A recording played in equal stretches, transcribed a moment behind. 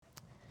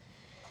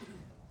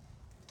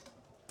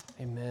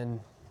Amen.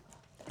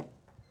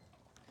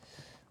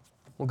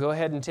 Well, go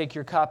ahead and take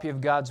your copy of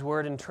God's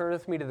Word and turn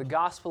with me to the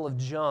Gospel of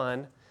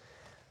John,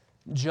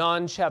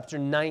 John chapter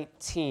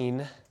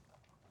 19.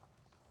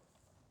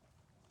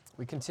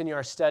 We continue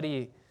our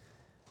study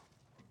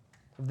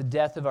of the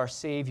death of our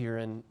Savior,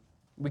 and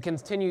we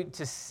continue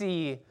to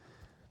see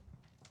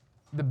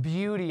the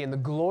beauty and the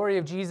glory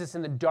of Jesus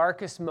in the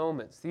darkest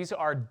moments. These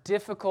are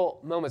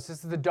difficult moments.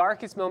 This is the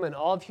darkest moment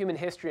in all of human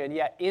history, and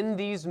yet in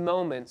these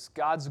moments,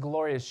 God's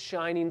glory is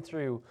shining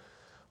through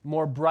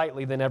more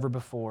brightly than ever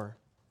before.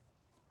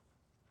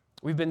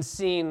 We've been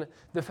seeing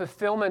the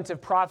fulfillment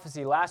of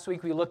prophecy. Last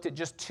week we looked at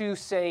just two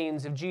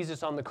sayings of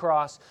Jesus on the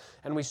cross,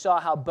 and we saw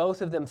how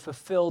both of them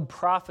fulfilled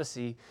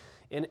prophecy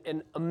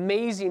in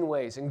amazing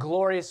ways, in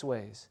glorious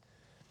ways.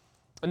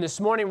 And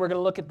this morning we're going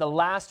to look at the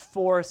last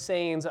four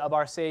sayings of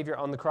our Savior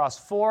on the cross.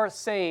 Four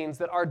sayings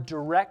that are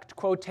direct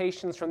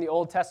quotations from the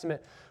Old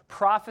Testament,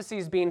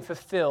 prophecies being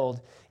fulfilled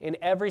in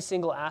every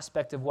single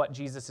aspect of what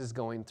Jesus is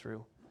going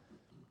through.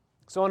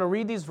 So I want to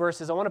read these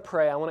verses, I want to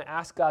pray, I want to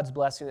ask God's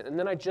blessing, and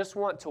then I just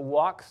want to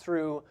walk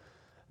through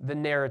the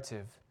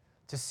narrative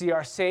to see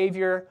our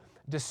Savior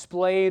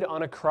displayed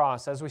on a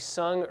cross, as we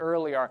sung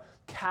earlier,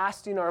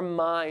 casting our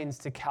minds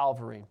to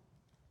Calvary,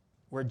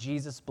 where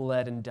Jesus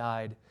bled and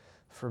died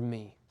for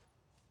me.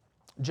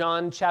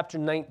 John chapter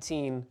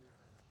 19,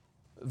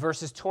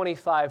 verses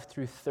 25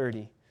 through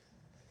 30.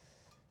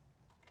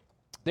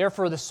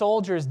 Therefore the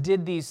soldiers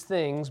did these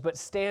things, but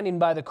standing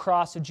by the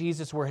cross of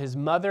Jesus were his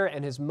mother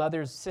and his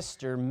mother's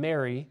sister,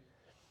 Mary,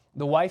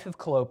 the wife of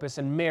Clopas,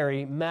 and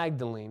Mary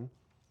Magdalene.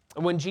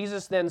 And when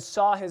Jesus then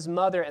saw his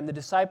mother and the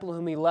disciple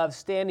whom he loved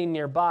standing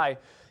nearby,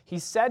 he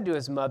said to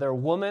his mother,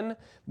 "Woman,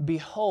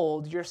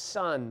 behold your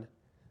son." And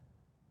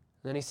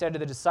then he said to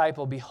the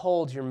disciple,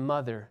 "Behold your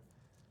mother."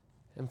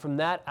 And from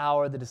that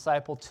hour the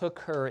disciple took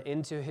her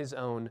into his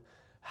own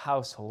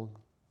household.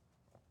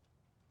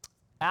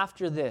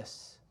 After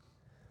this,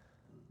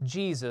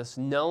 Jesus,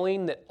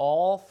 knowing that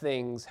all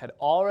things had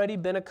already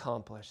been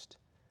accomplished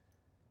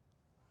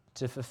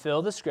to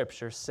fulfill the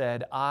Scripture,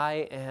 said,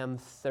 "I am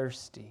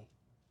thirsty."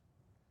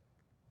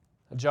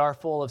 A jar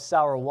full of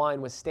sour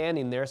wine was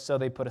standing there, so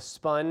they put a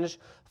sponge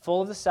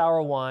full of the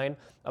sour wine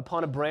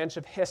upon a branch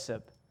of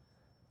hyssop,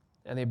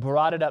 and they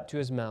brought it up to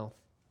his mouth.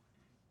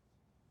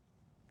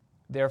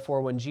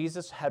 Therefore, when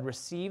Jesus had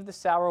received the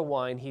sour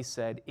wine, he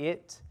said,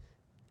 "It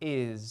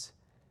is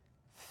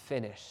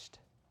finished."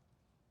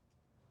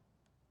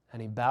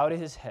 And he bowed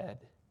his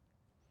head,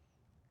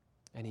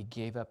 and he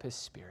gave up his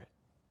spirit.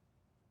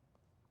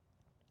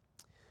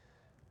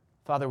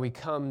 Father, we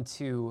come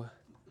to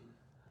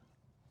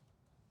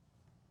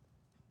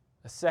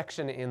a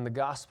section in the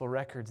gospel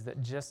records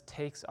that just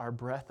takes our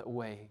breath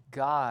away.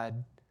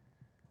 God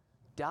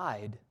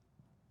died.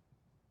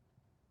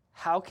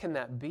 How can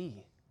that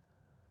be?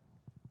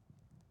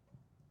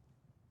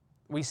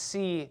 We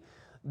see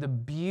the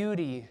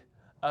beauty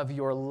of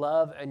your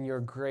love and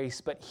your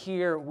grace, but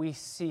here we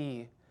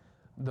see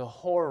the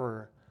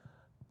horror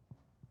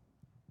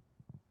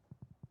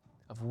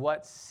of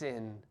what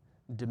sin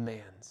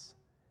demands.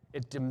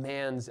 It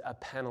demands a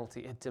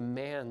penalty. It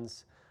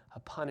demands a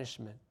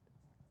punishment.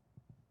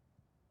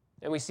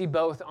 And we see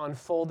both on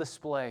full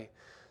display.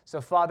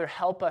 So, Father,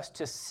 help us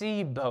to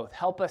see both.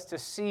 Help us to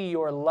see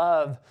your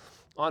love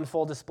on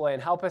full display,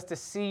 and help us to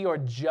see your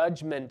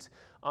judgment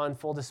on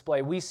full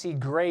display. We see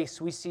grace,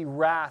 we see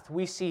wrath,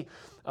 we see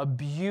a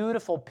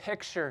beautiful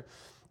picture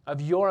of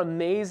your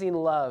amazing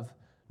love,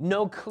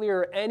 no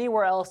clearer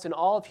anywhere else in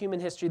all of human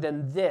history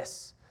than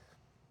this.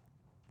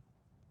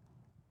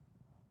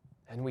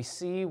 And we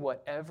see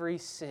what every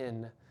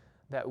sin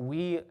that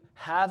we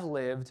have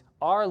lived,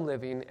 are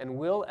living, and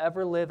will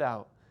ever live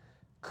out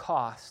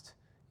cost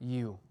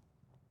you.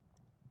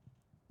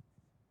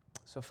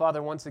 So,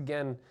 Father, once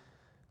again,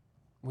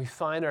 we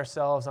find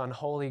ourselves on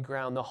holy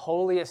ground, the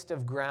holiest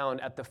of ground,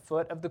 at the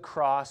foot of the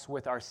cross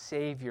with our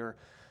Savior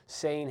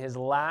saying his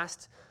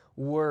last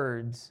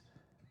words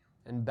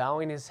and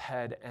bowing his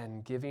head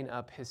and giving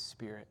up his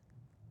spirit.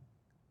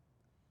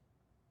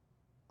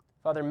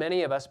 Father,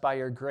 many of us, by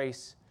your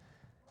grace,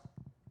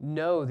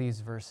 know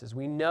these verses.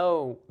 We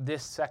know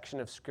this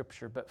section of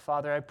Scripture. But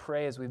Father, I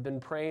pray as we've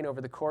been praying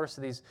over the course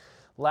of these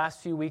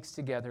last few weeks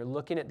together,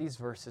 looking at these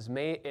verses,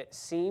 may it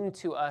seem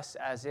to us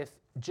as if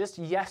just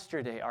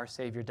yesterday our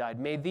Savior died.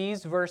 May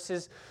these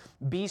verses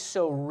be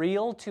so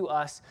real to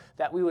us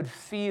that we would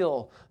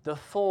feel the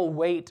full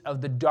weight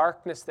of the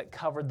darkness that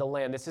covered the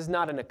land. This is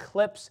not an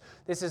eclipse.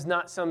 This is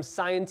not some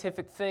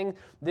scientific thing.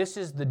 This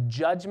is the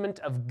judgment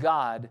of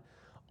God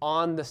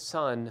on the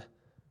Son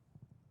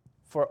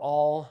for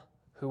all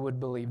who would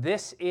believe.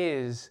 This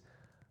is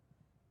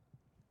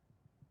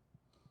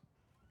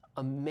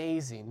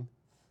amazing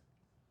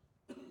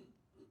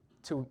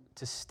to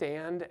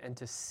stand and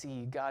to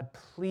see. God,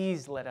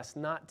 please let us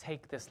not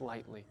take this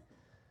lightly.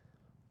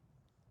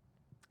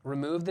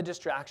 Remove the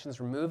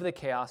distractions, remove the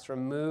chaos,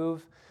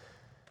 remove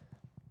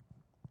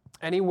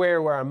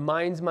anywhere where our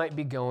minds might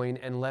be going,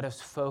 and let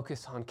us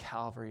focus on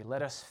Calvary.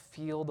 Let us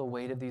feel the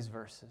weight of these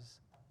verses.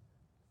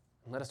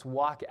 And let us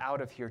walk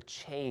out of here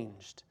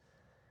changed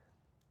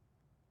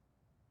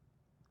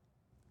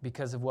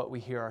because of what we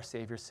hear our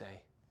Savior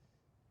say.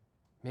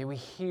 May we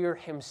hear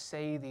him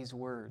say these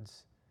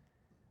words.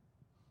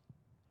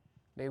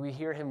 May we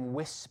hear him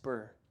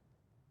whisper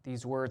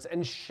these words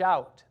and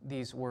shout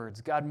these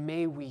words. God,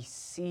 may we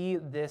see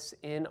this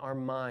in our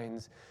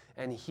minds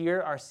and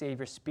hear our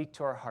Savior speak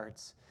to our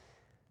hearts,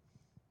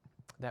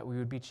 that we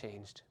would be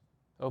changed.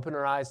 Open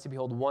our eyes to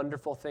behold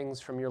wonderful things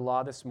from your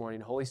law this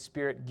morning. Holy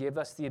Spirit, give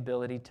us the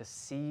ability to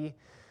see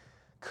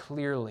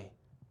clearly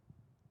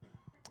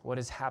what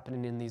is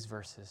happening in these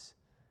verses.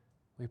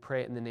 We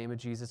pray it in the name of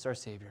Jesus, our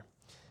Savior.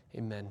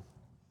 Amen.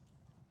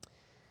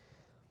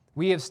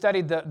 We have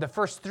studied the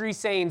first three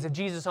sayings of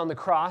Jesus on the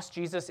cross.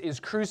 Jesus is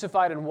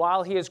crucified, and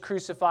while he is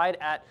crucified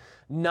at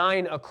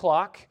 9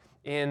 o'clock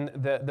in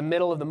the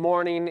middle of the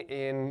morning,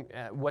 in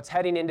what's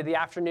heading into the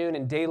afternoon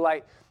and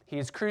daylight, he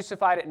is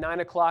crucified at 9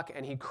 o'clock,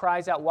 and he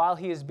cries out while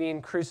he is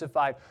being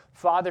crucified,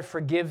 "Father,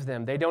 forgive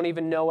them. They don't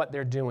even know what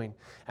they're doing."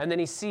 And then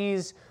he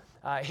sees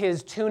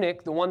his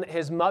tunic, the one that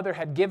his mother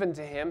had given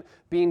to him,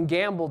 being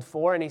gambled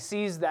for, and he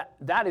sees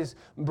that is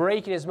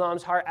breaking his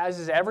mom's heart, as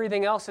is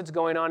everything else that's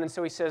going on. And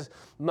so he says,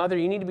 "Mother,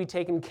 you need to be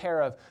taken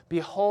care of.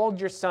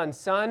 Behold your son.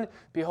 Son,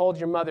 behold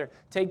your mother.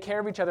 Take care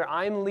of each other.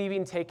 I'm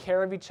leaving. Take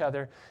care of each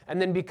other."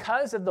 And then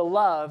because of the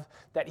love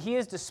that he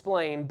is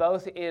displaying,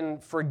 both in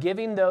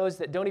forgiving those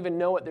that don't even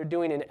know what they're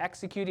doing, in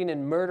executing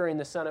and murdering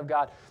the Son of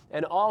God,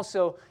 and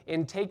also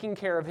in taking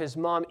care of his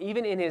mom,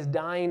 even in his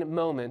dying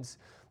moments,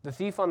 the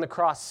thief on the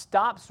cross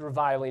stops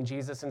reviling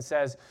Jesus and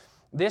says,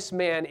 "This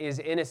man is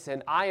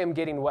innocent. I am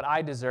getting what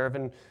I deserve.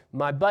 And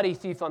my buddy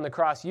thief on the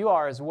cross, you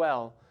are as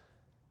well."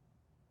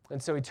 And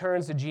so he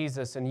turns to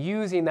Jesus, and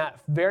using that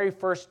very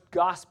first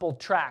gospel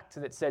tract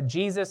that said,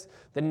 "Jesus,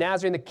 the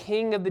Nazarene, the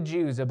King of the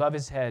Jews," above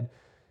his head,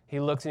 he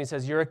looks and he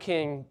says, "You're a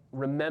king.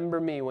 Remember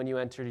me when you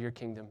enter your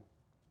kingdom."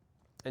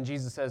 And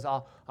Jesus says,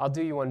 I'll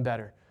do you one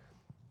better.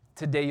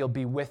 Today you'll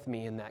be with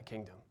me in that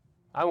kingdom.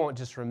 I won't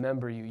just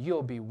remember you.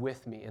 You'll be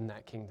with me in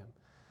that kingdom.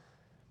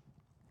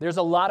 There's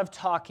a lot of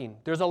talking.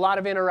 There's a lot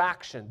of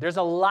interaction. There's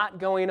a lot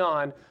going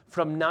on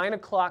from 9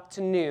 o'clock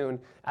to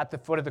noon at the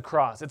foot of the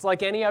cross. It's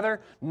like any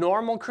other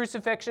normal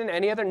crucifixion,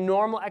 any other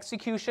normal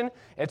execution.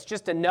 It's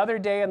just another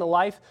day in the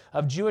life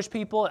of Jewish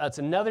people. It's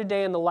another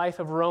day in the life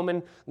of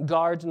Roman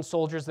guards and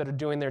soldiers that are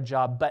doing their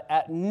job. But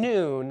at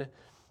noon,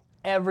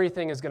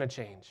 everything is going to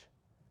change.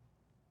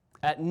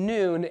 At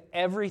noon,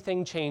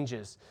 everything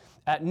changes.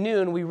 At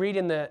noon, we read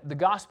in the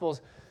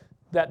Gospels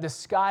that the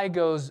sky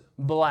goes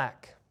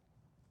black.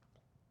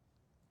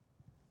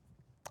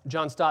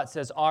 John Stott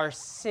says, "Our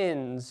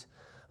sins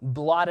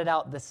blotted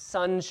out the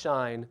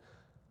sunshine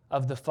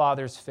of the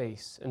Father's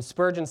face." And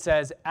Spurgeon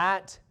says,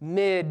 "At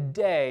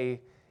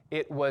midday,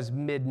 it was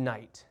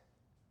midnight.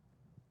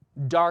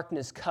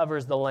 Darkness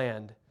covers the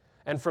land.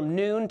 And from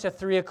noon to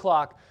 3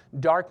 o'clock,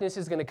 darkness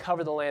is going to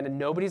cover the land, and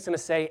nobody's going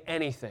to say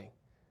anything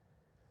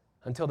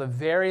until the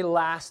very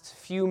last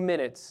few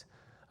minutes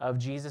of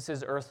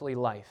Jesus' earthly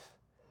life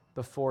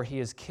before he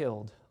is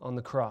killed on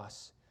the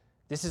cross."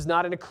 This is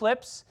not an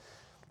eclipse,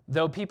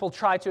 though people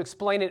try to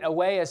explain it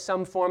away as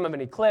some form of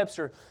an eclipse,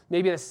 or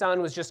maybe the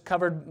sun was just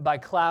covered by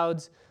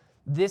clouds.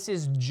 This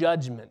is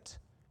judgment.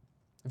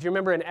 If you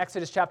remember in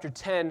Exodus chapter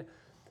 10,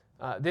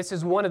 this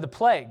is one of the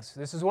plagues.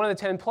 This is one of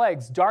the 10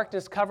 plagues,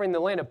 darkness covering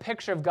the land, a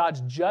picture of God's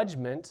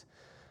judgment.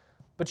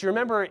 But you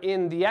remember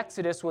in the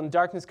Exodus, when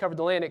darkness covered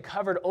the land, it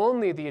covered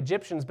only the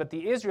Egyptians, but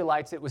the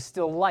Israelites, it was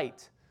still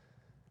light.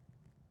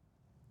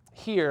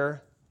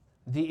 Here,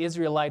 the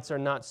Israelites are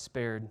not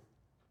spared.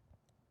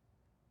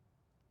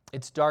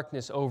 It's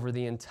darkness over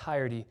the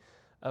entirety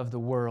of the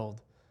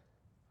world.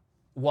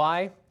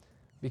 Why?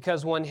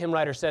 Because one hymn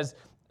writer says,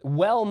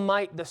 "Well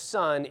might the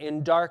sun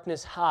in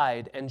darkness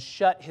hide and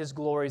shut his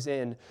glories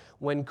in,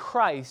 when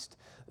Christ,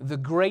 the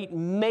great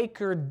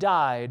Maker,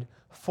 died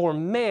for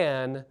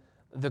man,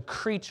 the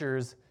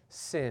creature's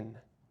sin."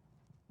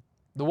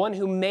 The one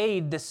who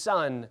made the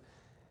sun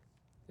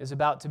is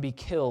about to be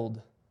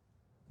killed.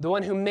 The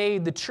one who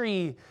made the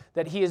tree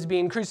that he is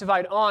being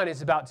crucified on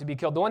is about to be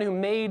killed. The one who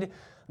made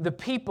the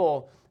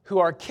people who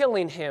are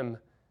killing him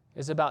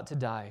is about to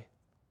die.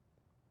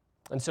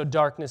 And so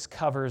darkness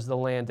covers the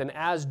land. And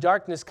as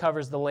darkness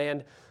covers the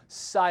land,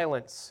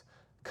 silence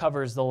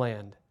covers the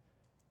land.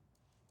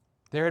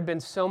 There had been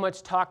so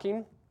much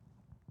talking,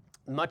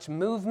 much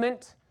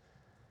movement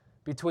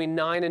between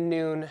 9 and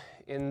noon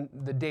in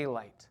the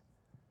daylight.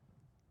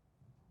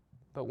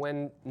 But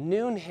when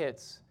noon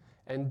hits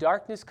and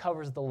darkness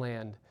covers the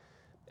land,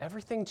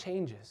 everything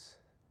changes.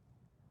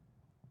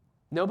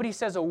 Nobody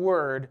says a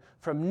word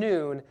from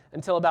noon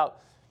until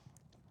about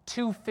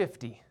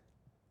 2:50.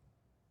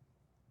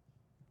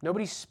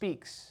 Nobody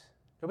speaks.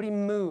 Nobody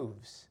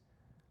moves.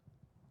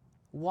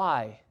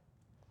 Why?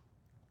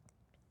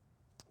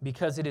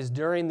 Because it is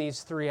during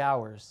these 3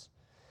 hours,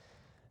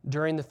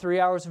 during the 3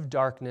 hours of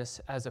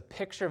darkness, as a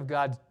picture of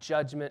God's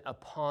judgment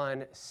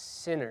upon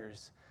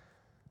sinners,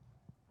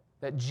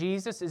 that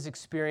Jesus is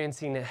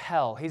experiencing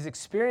hell. He's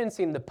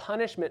experiencing the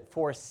punishment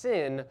for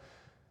sin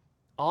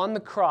on the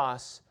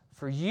cross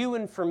for you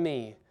and for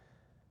me,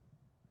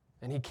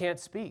 and he can't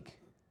speak.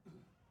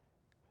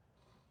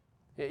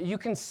 You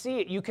can see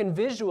it. You can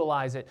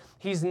visualize it.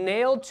 He's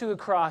nailed to a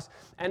cross,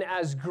 and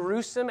as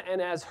gruesome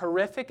and as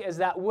horrific as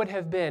that would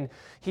have been,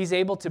 he's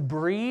able to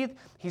breathe.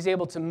 He's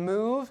able to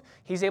move.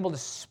 He's able to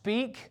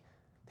speak.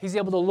 He's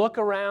able to look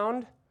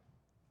around.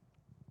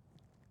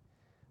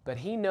 But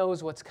he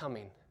knows what's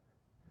coming.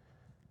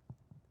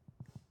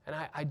 And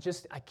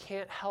I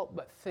can't help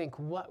but think,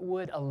 what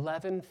would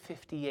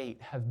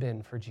 1158 have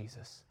been for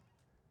Jesus?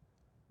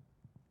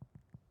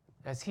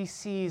 As he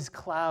sees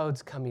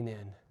clouds coming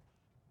in,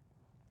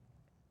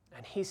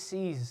 and he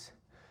sees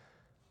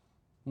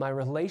my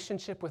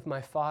relationship with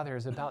my Father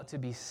is about to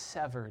be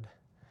severed,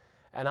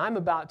 and I'm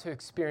about to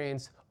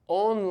experience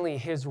only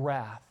his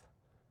wrath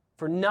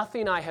for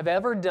nothing I have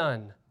ever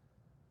done.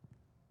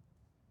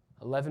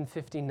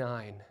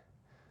 11:59,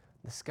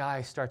 the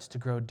sky starts to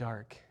grow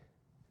dark,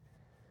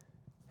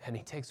 and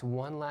he takes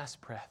one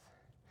last breath,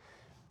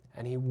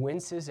 and he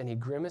winces and he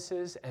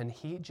grimaces, and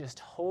he just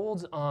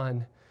holds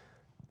on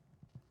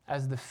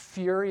as the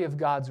fury of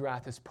God's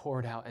wrath is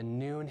poured out, and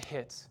noon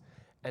hits,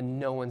 and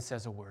no one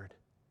says a word.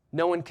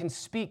 No one can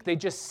speak. They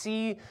just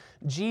see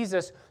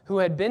Jesus, who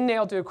had been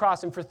nailed to a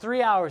cross, and for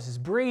 3 hours is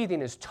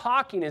breathing, is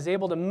talking, is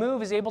able to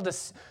move, is able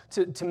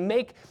to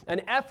make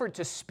an effort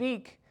to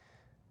speak.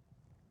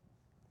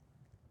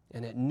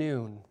 And at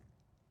noon,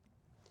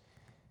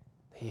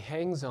 he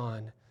hangs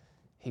on,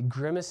 he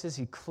grimaces,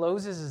 he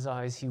closes his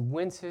eyes, he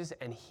winces,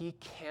 and he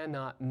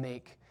cannot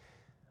make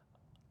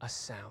a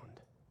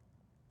sound.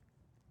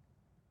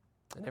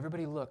 And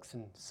everybody looks,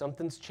 and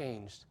something's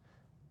changed.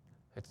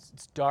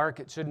 It's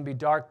dark. It shouldn't be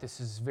dark. This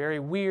is very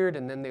weird.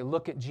 And then they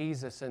look at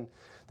Jesus, and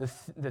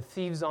the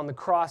thieves on the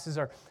crosses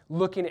are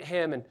looking at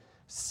him, and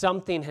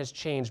something has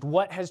changed.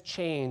 What has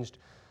changed?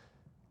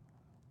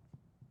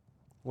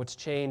 What's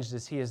changed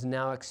is he is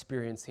now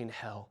experiencing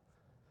hell.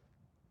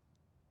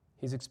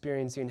 He's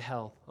experiencing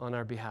hell on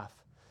our behalf.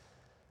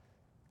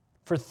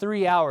 For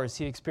 3 hours,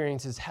 he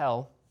experiences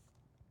hell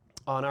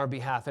on our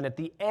behalf. And at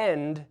the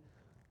end,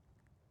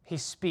 he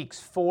speaks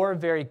 4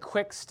 very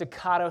quick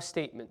staccato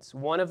statements.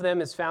 One of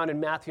them is found in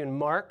Matthew and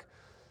Mark.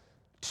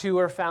 2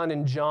 are found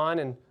in John,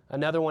 and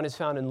another one is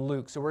found in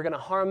Luke. So we're going to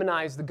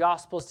harmonize the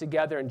Gospels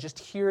together and just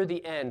hear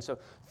the end. So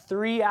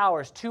 3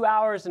 hours, 2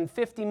 hours and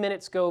 50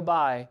 minutes go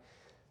by,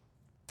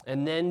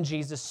 and then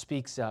Jesus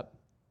speaks up.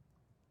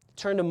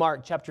 Turn to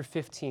Mark chapter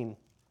 15.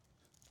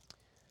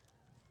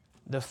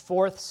 The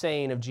 4th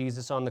saying of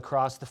Jesus on the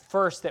cross, the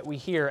first that we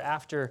hear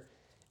after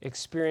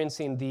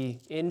experiencing the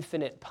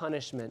infinite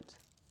punishment.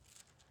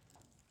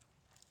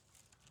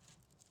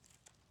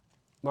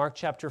 Mark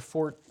chapter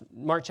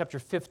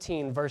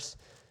 15, verse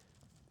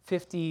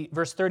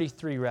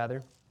 33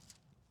 rather.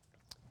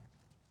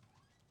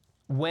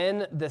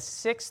 When the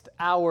 6th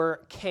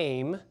hour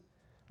came,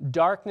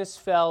 darkness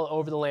fell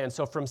over the land.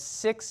 So from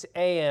 6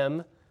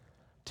 a.m.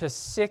 to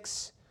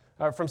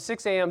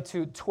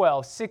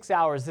 12, 6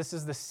 hours. This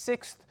is the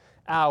 6th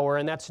hour,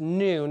 and that's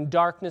noon.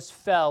 Darkness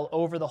fell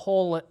over the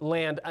whole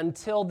land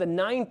until the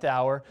 9th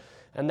hour.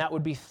 And that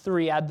would be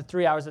 3, add the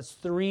 3 hours, that's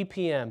 3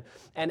 p.m.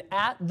 And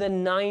at the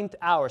 9th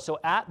hour, so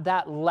at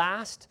that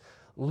last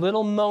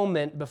little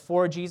moment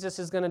before Jesus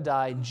is going to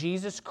die,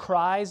 Jesus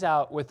cries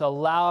out with a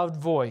loud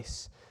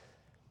voice.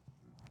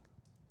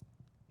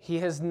 He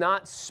has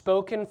not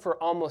spoken for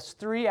almost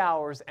 3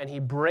 hours, and he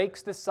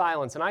breaks the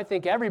silence. And I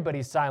think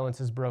everybody's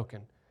silence is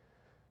broken.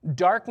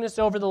 Darkness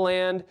over the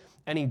land,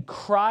 and he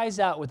cries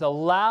out with a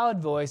loud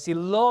voice,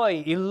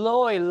 Eloi,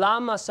 Eloi,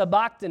 lama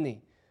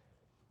sabachthani,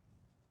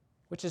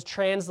 which is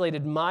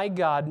translated, my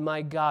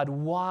God,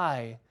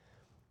 why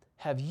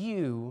have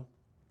you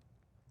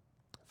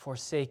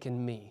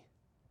forsaken me?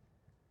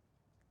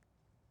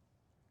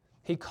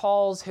 He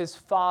calls his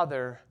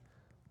Father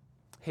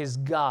his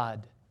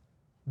God.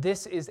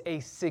 This is a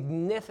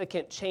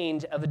significant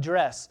change of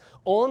address.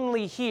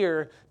 Only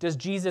here does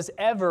Jesus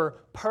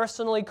ever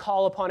personally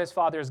call upon his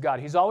Father as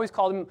God. He's always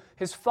called him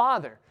his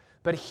Father,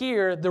 but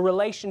here the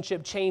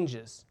relationship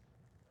changes.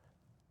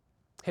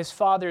 His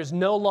Father is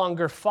no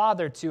longer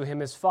Father to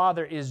him. His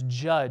Father is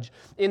Judge.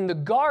 In the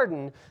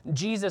garden,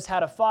 Jesus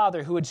had a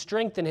Father who would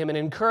strengthen him and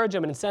encourage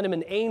him and send him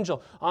an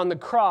angel. On the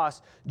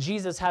cross,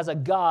 Jesus has a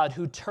God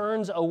who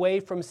turns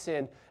away from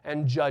sin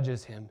and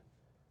judges him.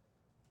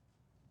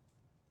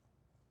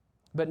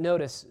 But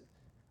notice,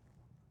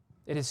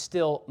 it is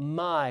still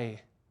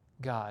my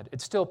God.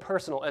 It's still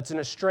personal. It's an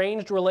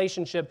estranged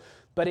relationship,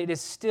 but it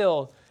is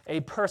still a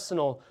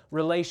personal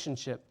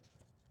relationship.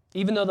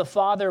 Even though the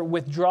Father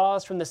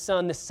withdraws from the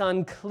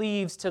Son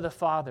cleaves to the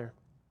Father.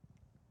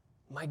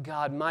 My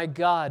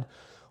God,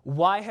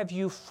 why have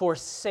you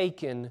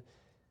forsaken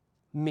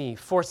me?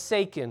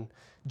 Forsaken.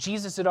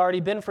 Jesus had already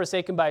been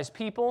forsaken by his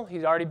people.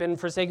 He'd already been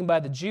forsaken by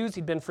the Jews.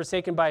 He'd been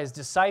forsaken by his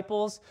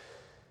disciples.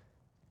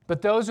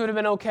 But those would have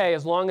been okay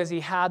as long as he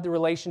had the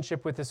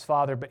relationship with his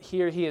Father. But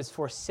here he is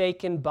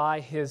forsaken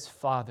by his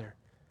Father.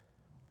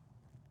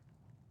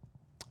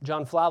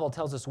 John Flavel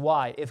tells us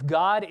why. If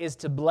God is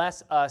to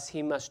bless us,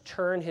 he must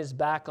turn his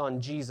back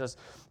on Jesus.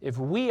 If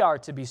we are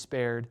to be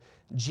spared,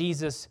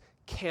 Jesus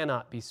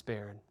cannot be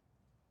spared.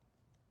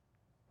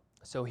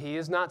 So he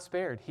is not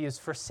spared. He is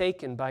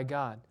forsaken by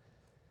God.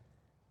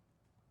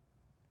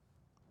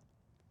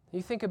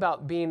 You think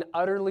about being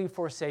utterly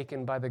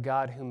forsaken by the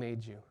God who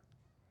made you.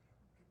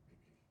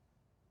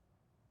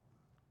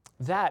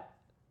 That,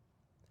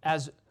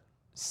 as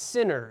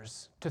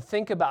sinners, to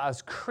think about,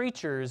 as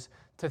creatures,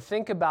 to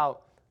think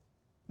about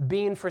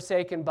being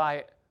forsaken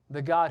by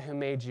the God who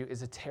made you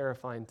is a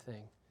terrifying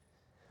thing.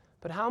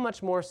 But how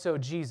much more so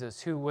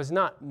Jesus, who was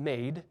not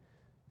made,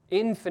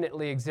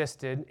 infinitely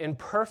existed in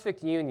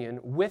perfect union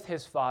with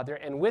his Father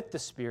and with the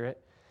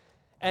Spirit,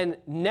 and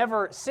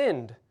never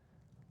sinned.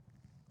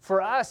 For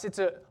us, it's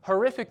a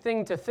horrific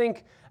thing to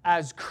think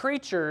as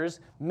creatures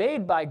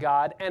made by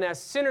God and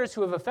as sinners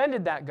who have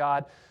offended that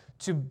God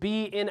to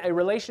be in a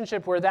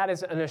relationship where that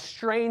is an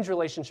estranged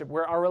relationship,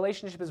 where our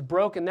relationship is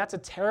broken. That's a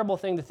terrible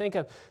thing to think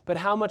of. But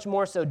how much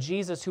more so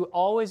Jesus, who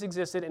always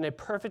existed in a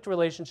perfect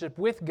relationship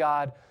with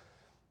God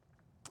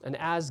and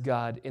as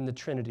God in the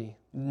Trinity,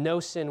 no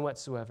sin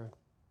whatsoever.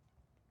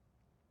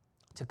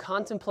 To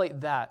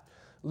contemplate that,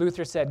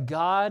 Luther said,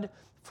 God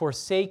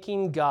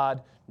forsaking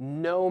God,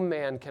 no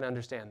man can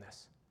understand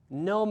this.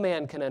 No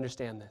man can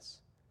understand this.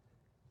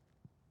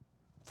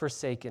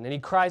 Forsaken. And he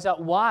cries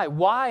out, why?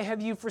 Why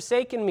have you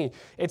forsaken me?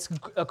 It's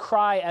a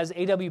cry, as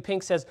A.W.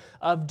 Pink says,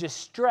 of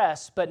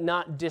distress, but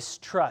not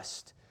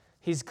distrust.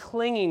 He's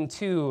clinging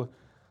to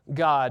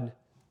God,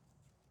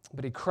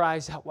 but he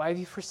cries out, why have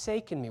you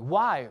forsaken me?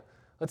 Why?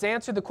 Let's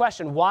answer the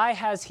question. Why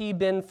has he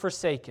been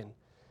forsaken?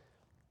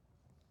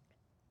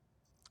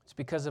 It's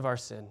because of our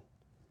sin.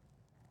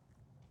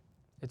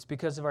 It's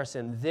because of our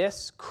sin.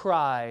 This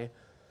cry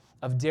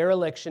of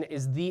dereliction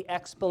is the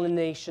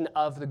explanation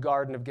of the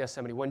Garden of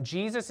Gethsemane. When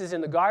Jesus is in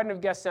the Garden of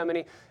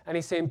Gethsemane and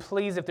he's saying,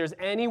 please, if there's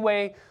any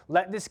way,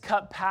 let this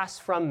cup pass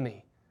from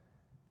me.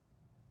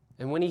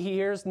 And when he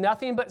hears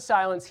nothing but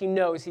silence, he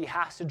knows he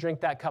has to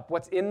drink that cup.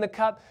 What's in the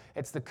cup?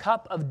 It's the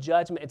cup of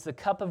judgment. It's the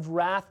cup of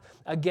wrath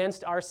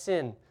against our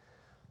sin.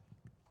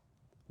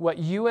 What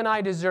you and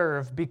I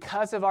deserve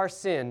because of our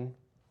sin,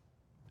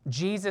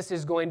 Jesus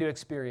is going to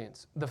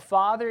experience. The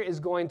Father is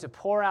going to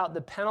pour out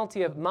the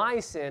penalty of my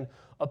sin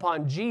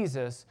upon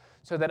Jesus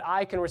so that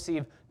I can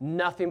receive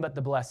nothing but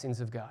the blessings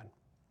of God.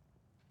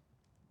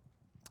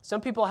 Some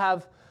people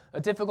have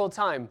a difficult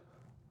time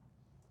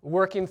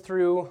working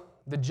through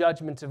the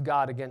judgment of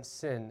God against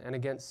sin and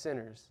against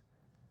sinners.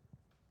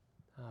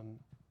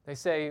 They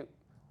say,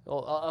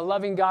 well, a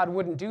loving God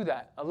wouldn't do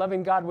that. A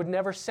loving God would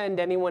never send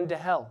anyone to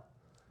hell.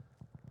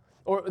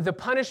 Or the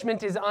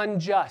punishment is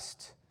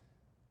unjust.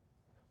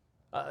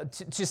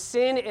 To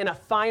sin in a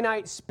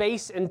finite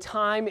space and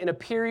time in a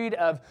period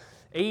of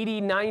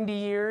 80, 90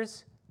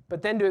 years,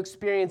 but then to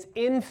experience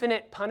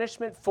infinite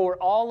punishment for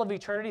all of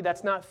eternity,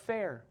 that's not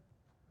fair.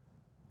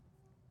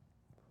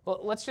 Well,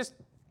 let's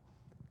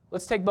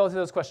take both of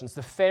those questions,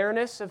 the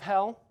fairness of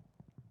hell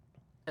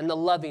and the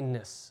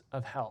lovingness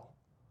of hell.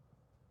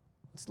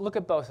 Let's look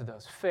at both of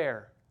those.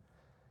 Fair.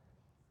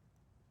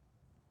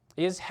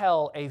 Is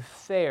hell a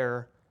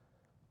fair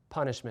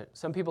punishment?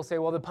 Some people say,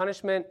 well, the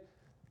punishment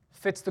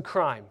fits the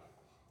crime.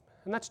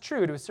 And that's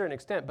true to a certain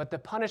extent, but the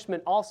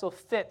punishment also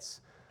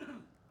fits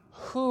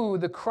who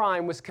the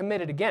crime was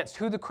committed against,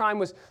 who the crime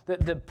was,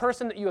 the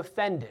person that you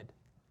offended.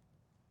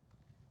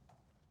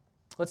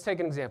 Let's take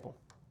an example.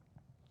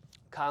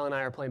 Kyle and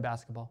I are playing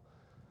basketball,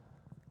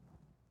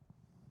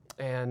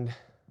 and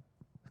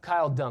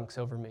Kyle dunks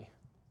over me.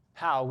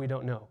 How, we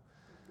don't know.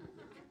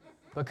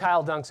 But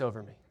Kyle dunks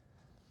over me.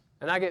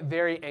 And I get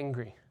very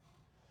angry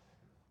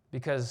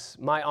because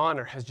my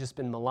honor has just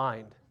been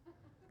maligned.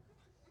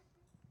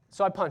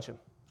 So I punch him,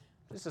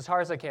 just as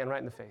hard as I can, right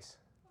in the face.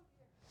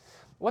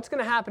 What's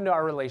going to happen to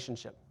our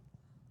relationship?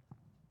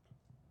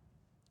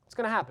 What's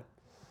going to happen?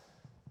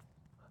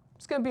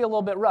 It's going to be a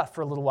little bit rough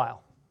for a little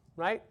while,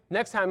 right?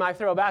 Next time I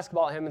throw a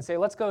basketball at him and say,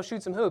 let's go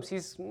shoot some hoops,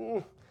 he's,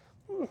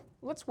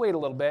 let's wait a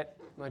little bit.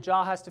 My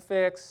jaw has to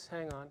fix,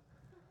 hang on.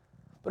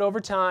 But over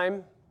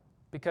time,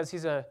 because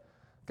he's a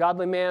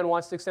godly man,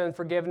 wants to extend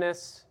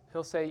forgiveness,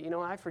 he'll say, you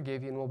know, I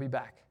forgive you and we'll be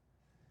back.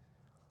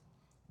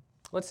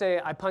 Let's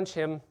say I punch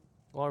him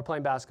while we're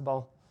playing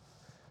basketball.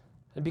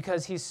 And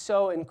because he's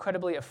so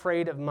incredibly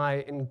afraid of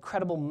my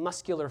incredible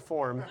muscular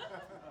form,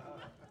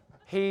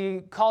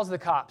 he calls the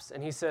cops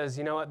and he says,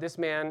 you know what, this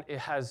man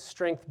has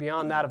strength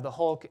beyond that of the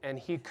Hulk and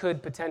he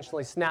could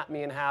potentially snap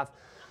me in half.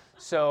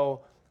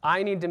 So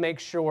I need to make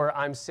sure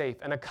I'm safe.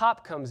 And a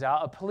cop comes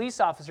out, a police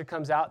officer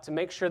comes out to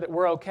make sure that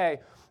we're okay,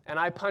 and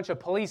I punch a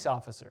police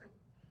officer.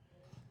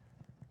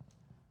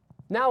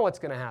 Now what's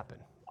going to happen?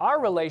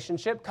 Our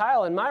relationship,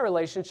 Kyle and my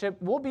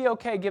relationship, will be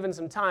okay given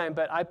some time,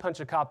 but I punch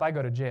a cop, I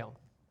go to jail.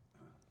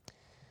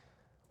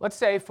 Let's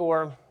say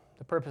for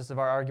the purpose of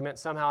our argument,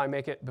 somehow I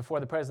make it before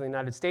the President of the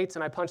United States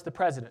and I punch the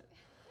President.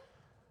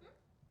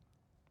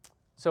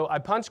 So I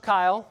punch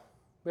Kyle.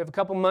 We have a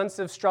couple months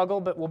of struggle,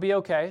 but we'll be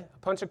okay. I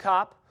punch a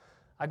cop.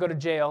 I go to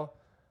jail.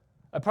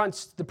 I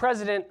punch the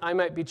president, I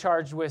might be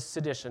charged with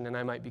sedition and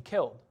I might be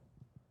killed.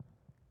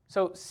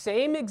 So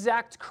same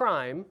exact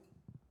crime,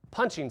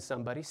 punching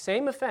somebody,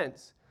 same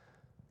offense,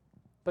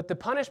 but the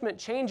punishment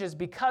changes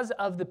because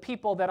of the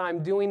people that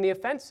I'm doing the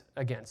offense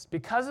against.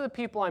 Because of the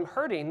people I'm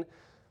hurting,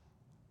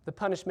 the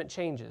punishment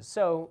changes.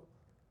 So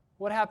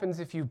what happens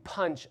if you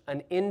punch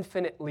an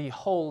infinitely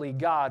holy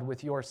God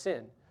with your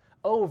sin?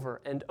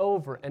 Over and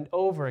over and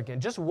over again.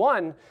 Just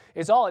one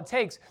is all it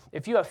takes.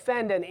 If you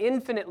offend an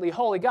infinitely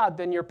holy God,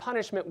 then your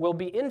punishment will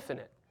be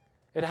infinite.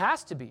 It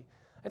has to be.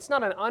 It's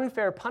not an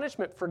unfair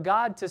punishment for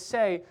God to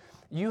say,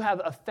 you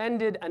have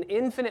offended an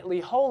infinitely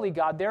holy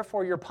God,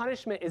 therefore your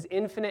punishment is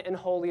infinite and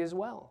holy as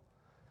well.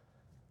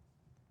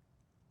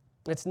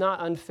 It's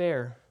not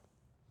unfair.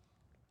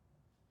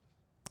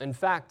 In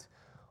fact,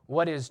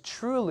 what is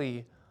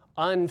truly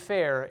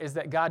unfair is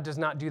that God does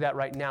not do that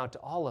right now to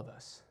all of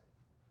us.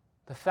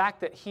 The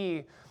fact that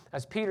he,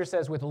 as Peter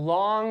says, with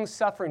long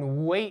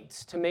suffering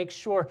waits to make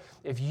sure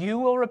if you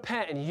will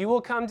repent and you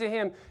will come to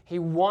him, he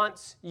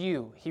wants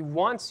you. He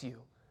wants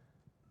you.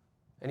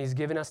 And he's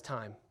given us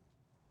time.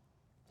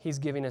 He's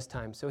giving us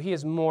time. So he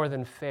is more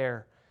than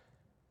fair.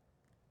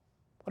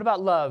 What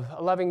about love?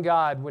 A loving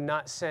God would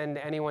not send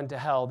anyone to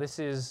hell. This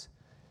is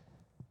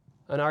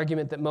an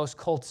argument that most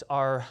cults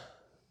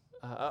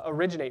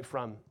originate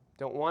from.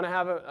 Don't want to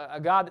have a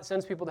God that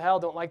sends people to hell,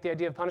 don't like the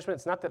idea of punishment.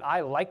 It's not that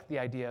I like the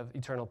idea of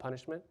eternal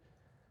punishment.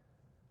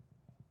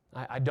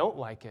 I don't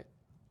like it.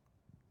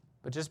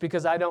 But just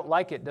because I don't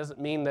like it doesn't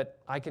mean that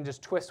I can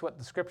just twist what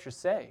the scriptures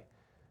say.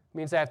 It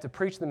means I have to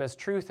preach them as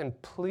truth and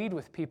plead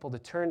with people to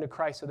turn to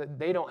Christ so that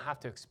they don't have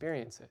to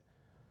experience it.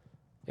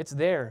 It's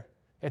there.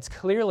 It's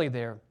clearly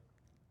there.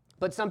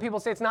 But some people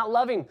say it's not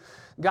loving.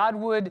 God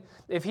would,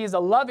 if he is a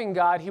loving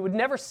God, he would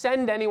never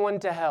send anyone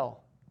to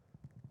hell.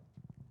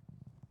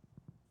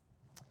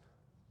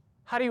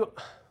 How do you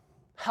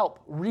help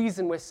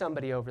reason with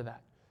somebody over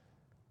that?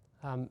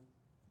 I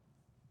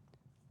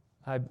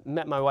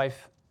met my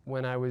wife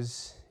when I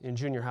was in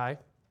junior high.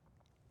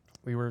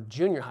 We were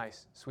junior high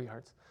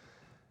sweethearts.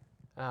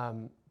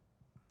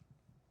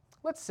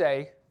 Let's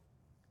say,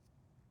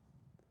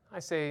 I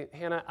say,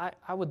 Hannah,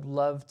 I would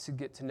love to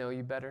get to know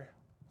you better.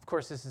 Of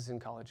course, this is in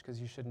college because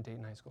you shouldn't date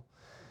in high school.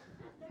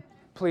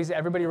 Please,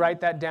 everybody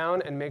write that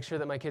down and make sure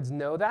that my kids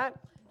know that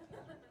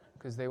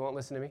because they won't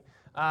listen to me.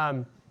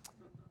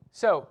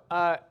 So,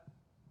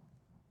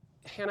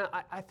 Hannah,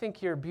 I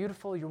think you're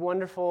beautiful, you're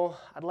wonderful.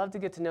 I'd love to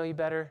get to know you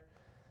better.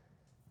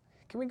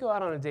 Can we go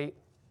out on a date?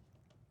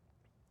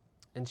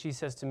 And she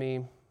says to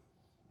me,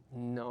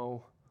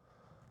 no.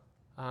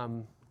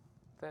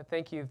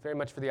 Thank you very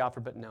much for the offer,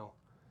 but no.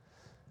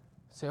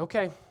 I say,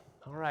 okay,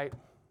 all right.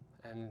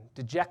 And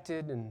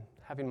dejected and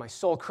having my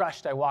soul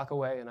crushed, I walk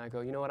away and I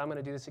go, you know what, I'm going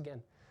to do this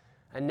again.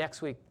 And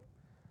next week,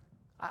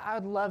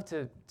 I'd love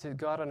to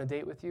go out on a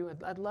date with you.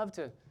 I'd love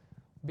to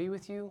be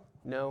with you?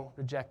 No,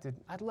 rejected.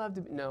 I'd love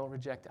to, no,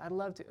 rejected. I'd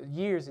love to,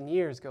 years and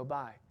years go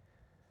by.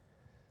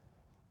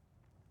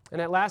 And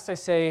at last I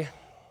say,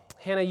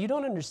 Hannah, you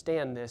don't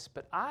understand this,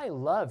 but I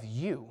love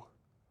you.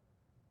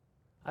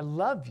 I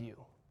love you.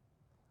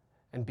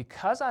 And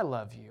because I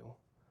love you,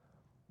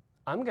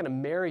 I'm going to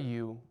marry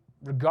you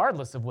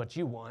regardless of what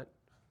you want.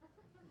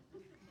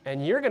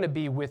 And you're going to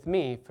be with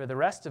me for the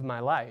rest of my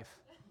life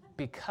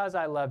because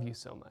I love you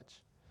so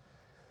much.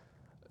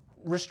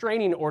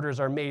 Restraining orders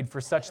are made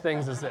for such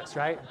things as this,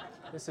 right?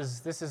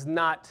 This is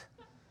not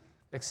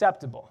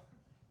acceptable.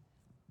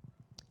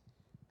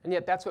 And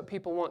yet that's what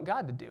people want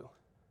God to do.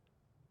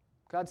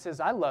 God says,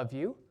 I love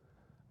you.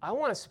 I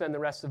want to spend the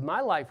rest of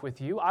my life with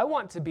you. I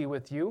want to be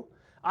with you.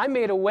 I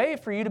made a way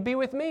for you to be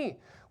with me.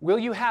 Will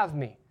you have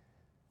me?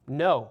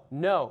 No,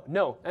 no,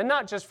 no. And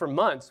not just for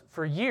months,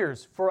 for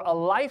years, for a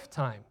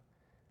lifetime.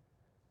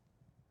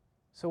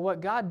 So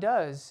what God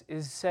does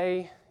is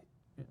say,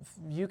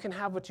 you can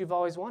have what you've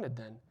always wanted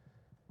then.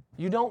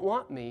 You don't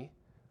want me,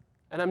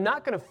 and I'm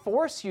not going to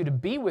force you to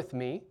be with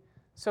me,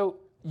 so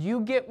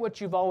you get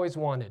what you've always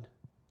wanted.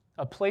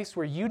 A place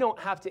where you don't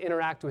have to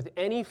interact with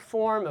any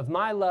form of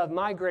my love,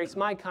 my grace,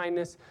 my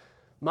kindness,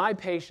 my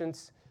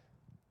patience.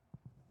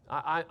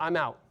 I'm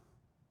out.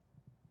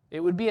 It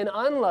would be an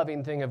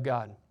unloving thing of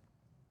God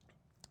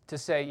to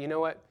say, you know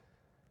what?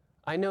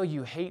 I know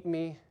you hate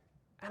me,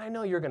 and I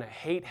know you're going to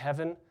hate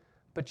heaven,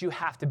 but you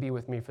have to be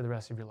with me for the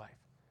rest of your life.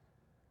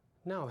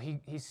 No, he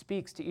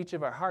speaks to each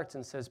of our hearts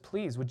and says,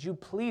 please, would you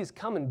please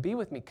come and be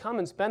with me? Come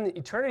and spend the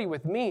eternity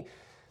with me.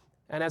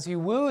 And as he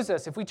woos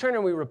us, if we turn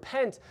and we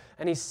repent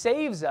and he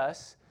saves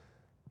us,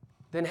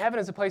 then heaven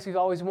is a place we've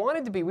always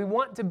wanted to be. We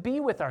want to be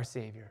with our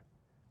Savior.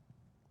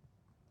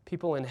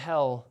 People in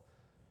hell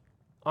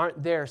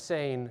aren't there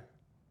saying,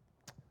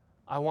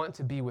 I want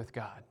to be with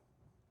God.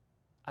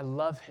 I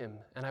love him,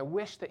 and I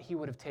wish that he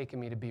would have taken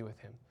me to be with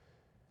him.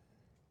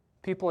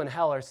 People in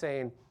hell are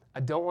saying,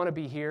 I don't want to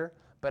be here,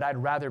 but I'd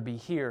rather be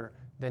here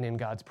than in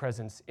God's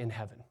presence in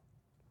heaven.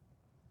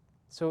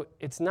 So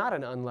it's not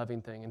an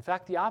unloving thing. In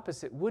fact, the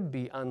opposite would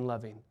be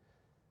unloving.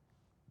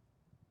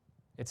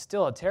 It's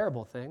still a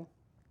terrible thing.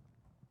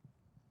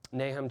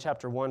 Nahum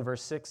chapter 1,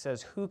 verse 6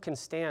 says, "Who can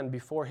stand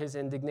before his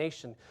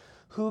indignation?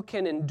 Who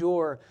can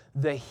endure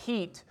the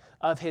heat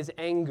of his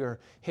anger?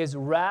 His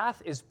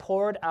wrath is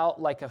poured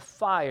out like a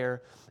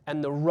fire,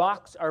 and the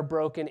rocks are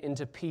broken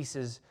into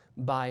pieces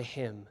by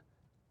him."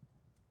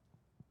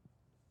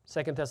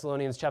 2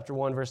 Thessalonians chapter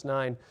 1, verse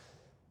 9,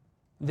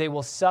 "They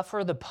will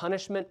suffer the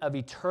punishment of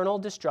eternal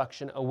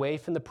destruction away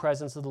from the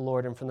presence of the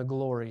Lord and from the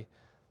glory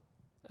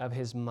of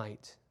his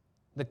might."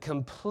 The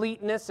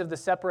completeness of the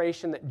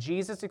separation that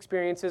Jesus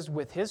experiences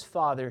with his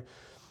Father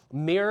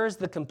mirrors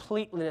the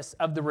completeness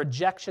of the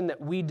rejection that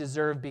we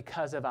deserve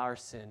because of our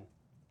sin.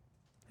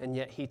 And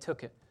yet he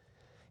took it.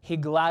 He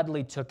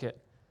gladly took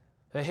it.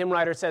 The hymn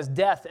writer says,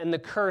 "Death and the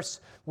curse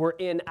were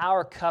in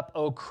our cup,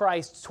 O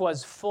Christ.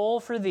 'Twas full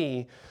for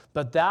thee,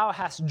 but thou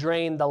hast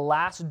drained the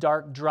last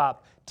dark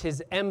drop.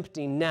 'Tis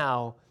empty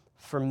now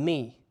for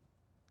me."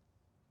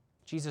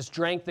 Jesus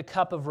drank the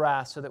cup of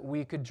wrath so that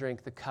we could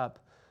drink the cup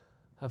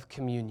of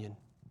communion.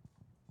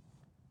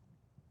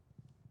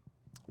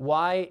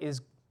 Why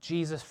is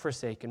Jesus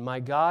forsaken? My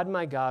God,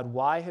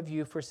 why have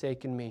you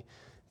forsaken me?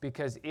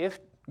 Because if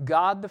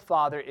God the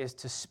Father is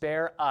to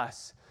spare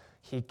us,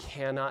 he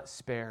cannot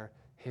spare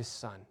his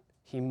Son.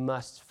 He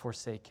must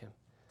forsake him.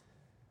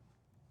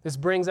 This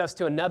brings us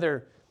to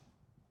another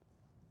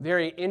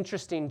very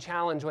interesting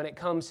challenge when it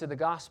comes to the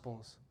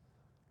Gospels.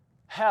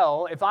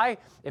 Hell, if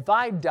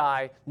I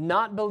die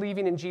not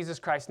believing in Jesus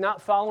Christ,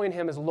 not following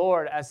him as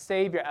Lord, as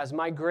Savior, as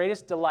my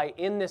greatest delight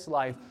in this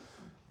life,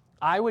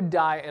 I would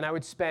die and I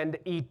would spend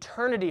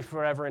eternity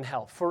forever in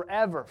hell.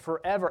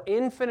 Forever,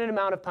 infinite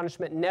amount of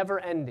punishment, never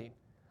ending.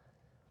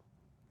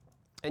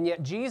 And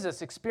yet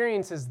Jesus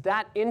experiences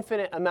that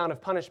infinite amount of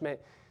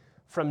punishment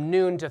from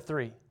noon to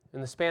 3,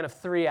 in the span of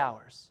 3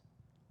 hours.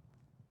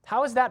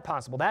 How is that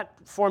possible?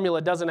 That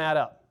formula doesn't add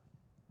up.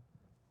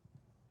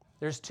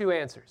 There's two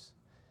answers.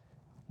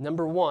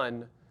 Number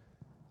one,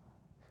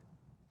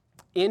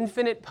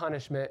 infinite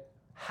punishment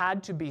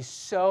had to be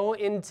so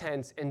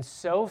intense and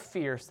so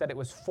fierce that it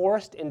was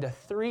forced into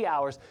 3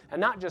 hours, and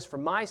not just for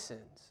my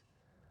sins,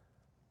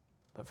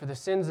 but for the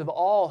sins of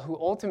all who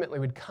ultimately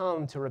would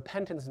come to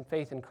repentance and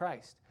faith in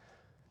Christ.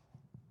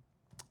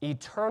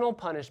 Eternal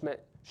punishment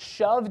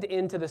shoved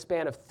into the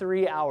span of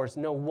 3 hours.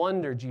 No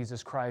wonder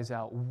Jesus cries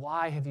out,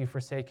 "Why have you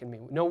forsaken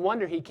me?" No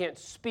wonder he can't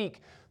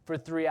speak for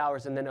 3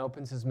 hours and then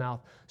opens his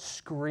mouth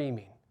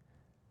screaming.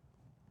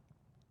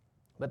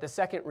 But the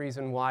second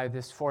reason why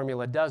this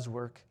formula does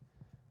work,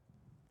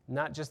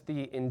 not just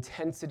the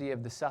intensity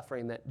of the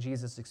suffering that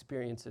Jesus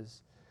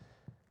experiences,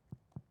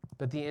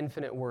 but the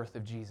infinite worth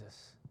of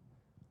Jesus.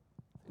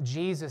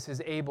 Jesus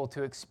is able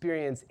to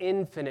experience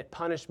infinite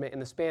punishment in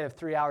the span of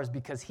 3 hours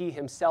because he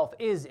himself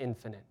is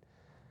infinite.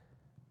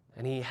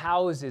 And he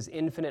houses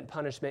infinite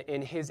punishment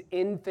in his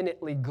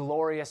infinitely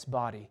glorious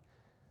body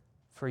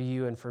for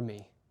you and for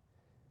me.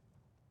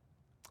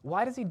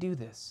 Why does he do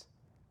this?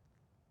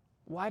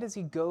 Why does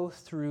he go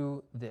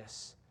through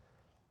this?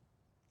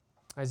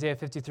 Isaiah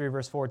 53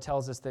 verse 4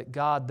 tells us that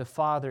God the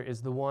Father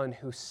is the one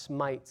who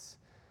smites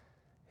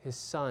his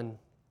Son.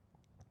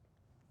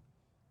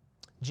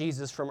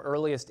 Jesus from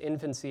earliest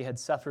infancy had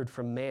suffered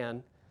from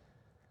man.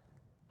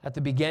 At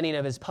the beginning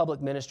of his public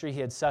ministry, he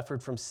had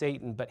suffered from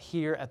Satan, but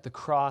here at the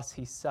cross,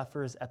 he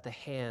suffers at the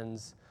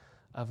hands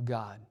of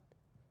God.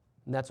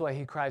 And that's why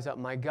he cries out,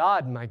 my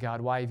God,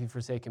 why have you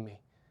forsaken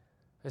me?"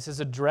 This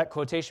is a direct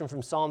quotation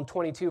from Psalm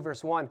 22,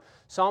 verse 1.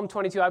 Psalm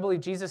 22, I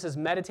believe Jesus is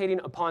meditating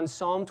upon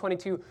Psalm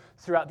 22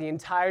 throughout the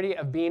entirety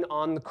of being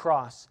on the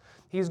cross.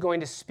 He's going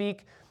to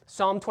speak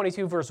Psalm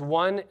 22, verse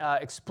 1,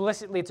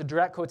 explicitly. It's a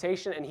direct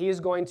quotation, and he is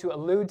going to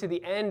allude to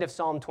the end of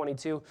Psalm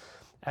 22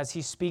 as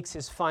he speaks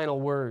his final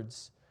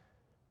words.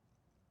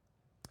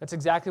 That's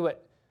exactly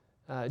what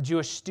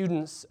Jewish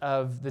students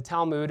of the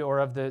Talmud or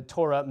of the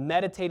Torah,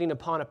 meditating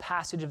upon a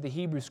passage of the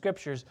Hebrew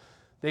Scriptures,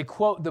 they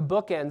quote the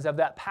bookends of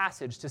that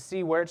passage to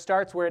see where it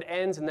starts, where it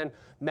ends, and then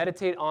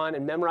meditate on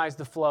and memorize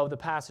the flow of the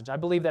passage. I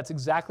believe that's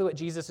exactly what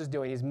Jesus is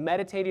doing. He's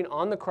meditating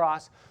on the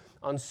cross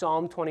on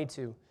Psalm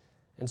 22.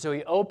 And so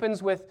he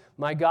opens with,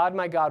 my God,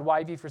 why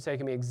have you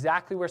forsaken me?"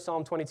 Exactly where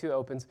Psalm 22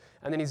 opens.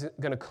 And then he's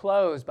going to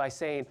close by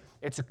saying,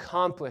 it's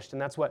accomplished.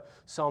 And that's what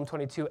Psalm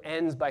 22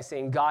 ends by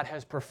saying, God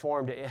has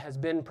performed it. It has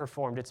been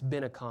performed. It's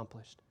been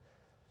accomplished.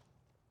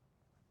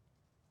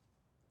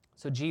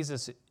 So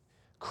Jesus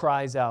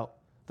cries out,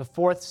 the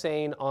fourth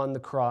saying on the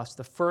cross,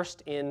 the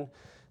first in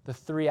the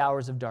 3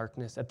 hours of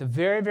darkness. At the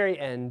very, very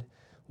end,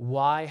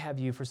 why have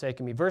you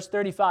forsaken me? Verse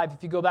 35,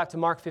 if you go back to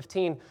Mark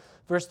 15,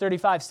 verse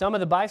 35, some of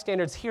the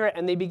bystanders hear it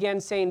and they began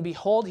saying,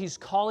 "Behold, he's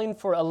calling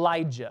for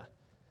Elijah."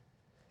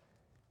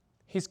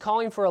 He's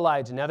calling for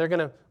Elijah. Now they're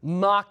going to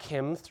mock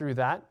him through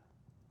that.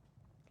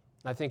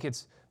 I think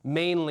it's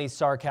mainly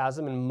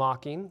sarcasm and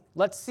mocking.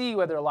 Let's see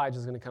whether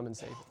Elijah's going to come and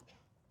save him.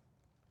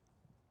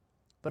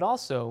 But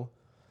also,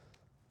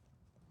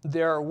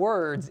 there are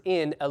words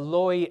in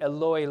Eloi,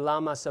 Eloi,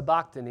 lama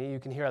sabachthani, you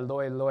can hear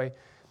Eloi, Eloi,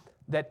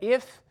 that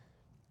if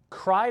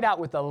cried out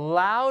with a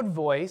loud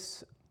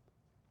voice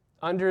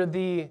under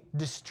the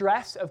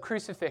distress of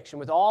crucifixion,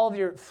 with all of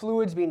your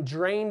fluids being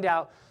drained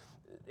out,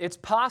 it's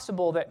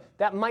possible that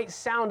that might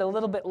sound a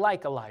little bit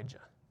like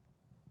Elijah.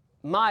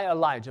 My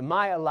Elijah,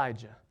 my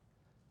Elijah.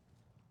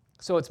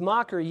 So it's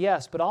mockery,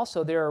 yes, but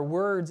also there are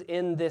words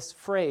in this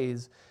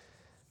phrase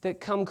that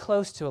come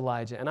close to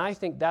Elijah. And I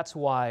think that's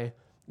why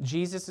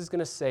Jesus is going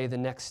to say the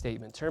next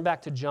statement. Turn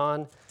back to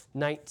John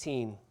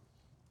 19.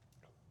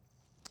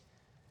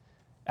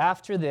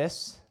 After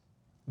this,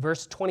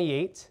 verse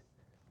 28,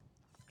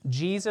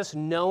 Jesus,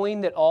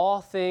 knowing that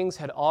all things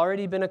had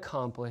already been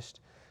accomplished,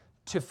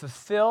 to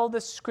fulfill the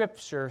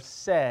scripture,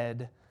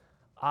 said,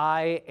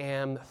 I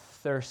am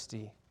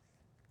thirsty.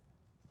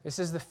 This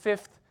is the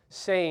fifth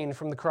saying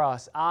from the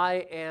cross,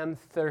 I am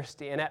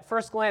thirsty. And at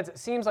first glance, it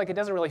seems like it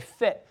doesn't really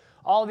fit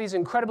all of these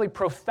incredibly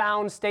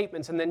profound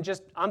statements and then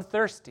just, I'm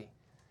thirsty.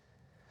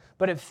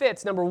 But it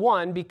fits, number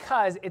one,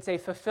 because it's a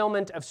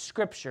fulfillment of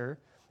Scripture.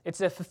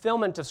 It's a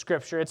fulfillment of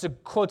Scripture. It's a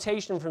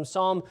quotation from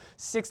Psalm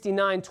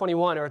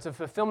 69:21, or it's a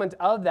fulfillment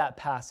of that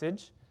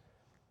passage.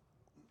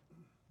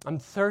 I'm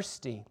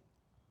thirsty.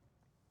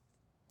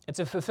 It's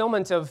a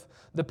fulfillment of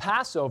the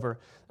Passover.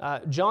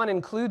 John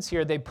includes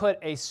here, they put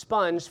a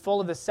sponge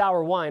full of the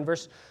sour wine,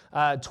 verse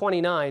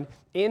 29,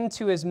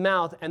 into his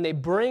mouth, and they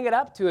bring it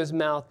up to his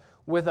mouth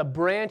with a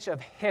branch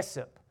of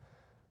hyssop.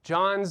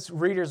 John's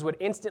readers would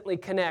instantly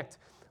connect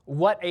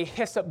what a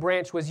hyssop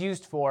branch was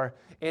used for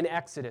in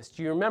Exodus.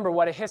 Do you remember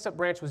what a hyssop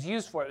branch was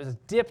used for? It was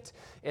dipped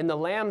in the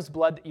lamb's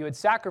blood that you had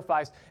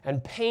sacrificed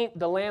and paint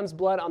the lamb's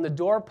blood on the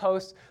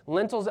doorposts,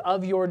 lintels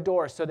of your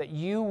door, so that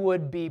you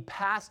would be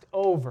passed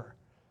over.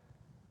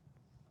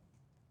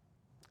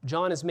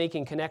 John is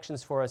making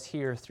connections for us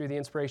here through the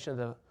inspiration of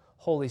the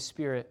Holy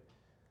Spirit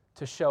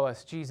to show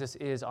us Jesus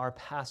is our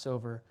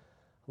Passover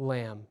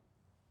lamb.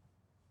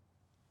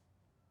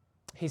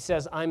 He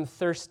says, I'm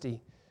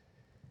thirsty.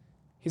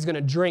 He's going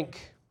to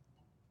drink.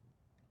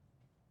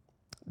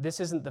 This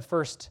isn't the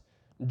first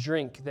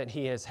drink that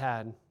he has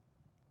had.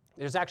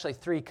 There's actually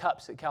 3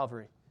 cups at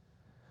Calvary.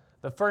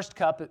 The first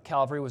cup at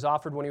Calvary was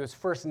offered when he was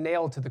first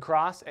nailed to the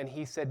cross, and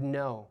he said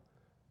no.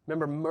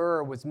 Remember,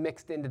 myrrh was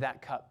mixed into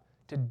that cup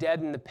to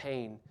deaden the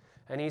pain.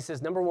 And he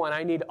says, number one,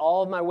 I need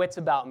all of my wits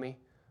about me.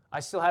 I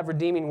still have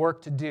redeeming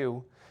work to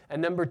do.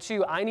 And number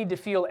 2, I need to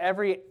feel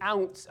every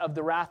ounce of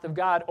the wrath of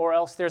God, or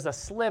else there's a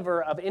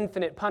sliver of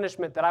infinite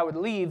punishment that I would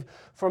leave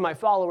for my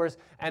followers,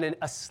 and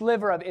a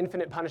sliver of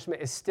infinite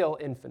punishment is still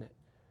infinite.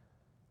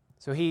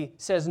 So he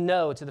says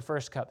no to the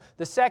first cup.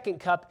 The second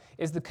cup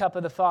is the cup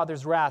of the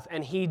Father's wrath,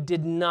 and he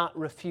did not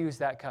refuse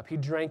that cup. He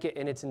drank it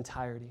in its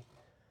entirety.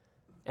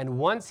 And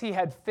once he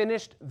had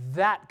finished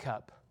that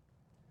cup,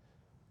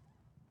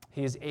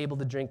 he is able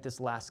to drink this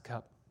last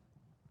cup.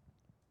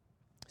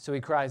 So he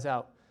cries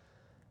out,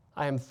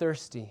 I am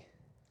thirsty.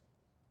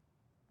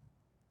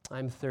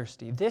 I'm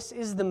thirsty. This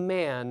is the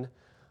man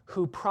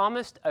who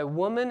promised a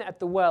woman at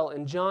the well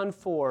in John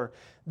 4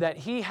 that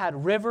he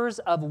had rivers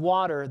of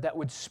water that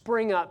would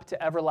spring up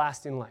to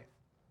everlasting life.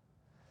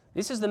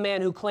 This is the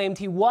man who claimed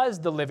he was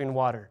the living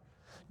water.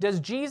 Does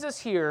Jesus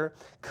here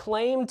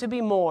claim to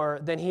be more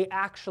than he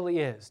actually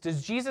is?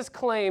 Does Jesus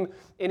claim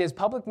in his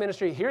public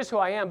ministry, here's who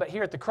I am, but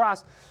here at the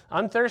cross,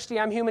 I'm thirsty,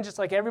 I'm human just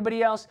like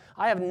everybody else,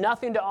 I have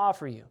nothing to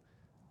offer you?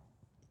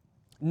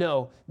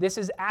 No, this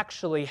is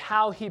actually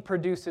how he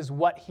produces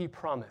what he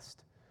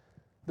promised.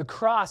 The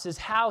cross is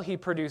how he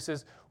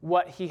produces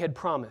what he had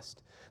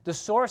promised. The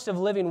source of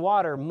living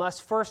water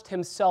must first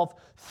himself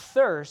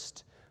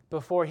thirst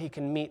before he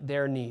can meet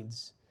their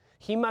needs.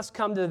 He must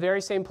come to the very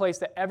same place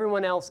that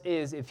everyone else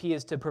is if he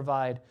is to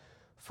provide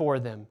for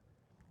them.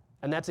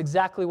 And that's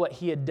exactly what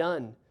he had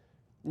done.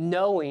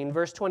 Knowing,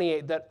 verse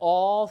 28, that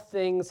all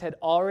things had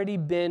already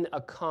been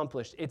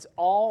accomplished. It's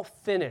all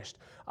finished.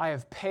 I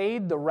have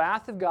paid the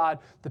wrath of God.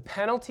 The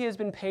penalty has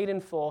been paid in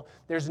full.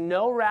 There's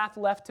no wrath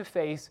left to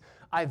face.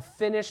 I've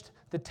finished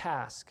the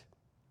task.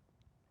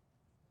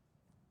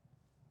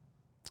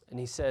 And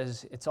he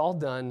says, it's all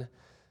done.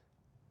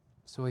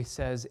 So he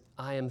says,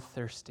 I am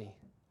thirsty.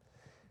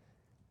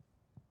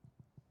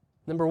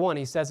 Number one,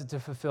 he says it to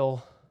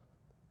fulfill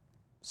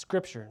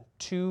Scripture.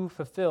 To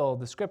fulfill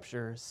the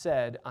Scripture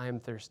said, I am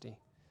thirsty.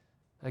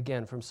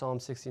 Again, from Psalm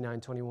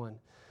 69:21.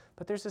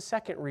 But there's a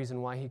second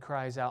reason why he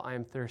cries out, I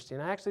am thirsty.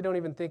 And I actually don't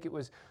even think it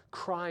was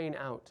crying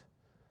out.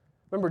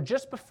 Remember,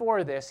 just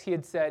before this, he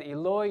had said,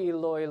 Eloi,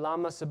 Eloi,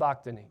 lama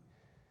sabachthani.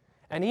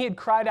 And he had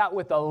cried out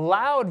with a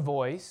loud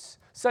voice,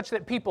 such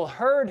that people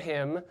heard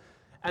him,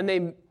 and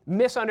they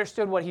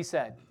misunderstood what he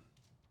said.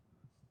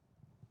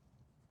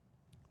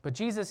 But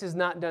Jesus is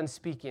not done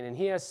speaking, and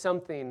he has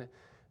something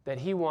that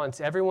he wants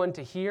everyone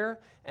to hear,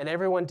 and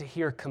everyone to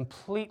hear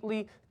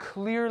completely,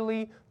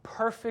 clearly,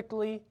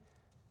 perfectly.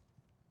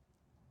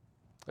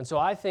 And so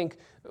I think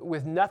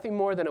with nothing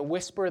more than a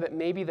whisper that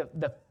maybe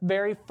the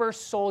very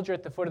first soldier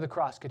at the foot of the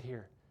cross could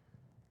hear,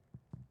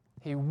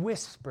 he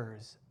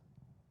whispers,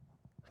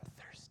 I'm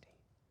thirsty.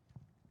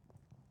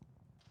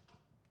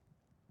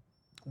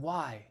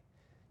 Why?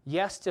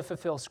 Yes, to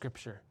fulfill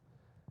Scripture.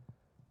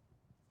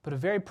 But a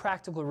very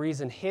practical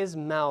reason, his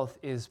mouth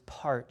is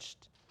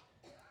parched.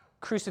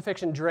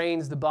 Crucifixion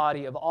drains the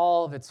body of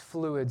all of its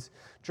fluids,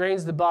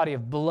 drains the body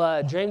of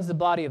blood, drains the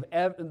body of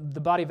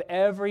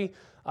every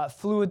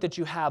fluid that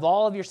you have,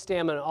 all of your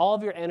stamina, all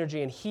of your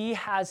energy, and he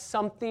has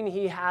something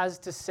he has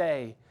to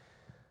say.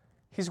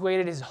 He's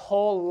waited his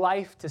whole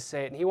life to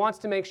say it, and he wants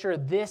to make sure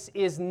this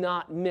is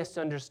not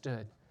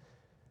misunderstood.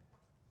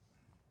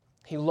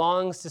 He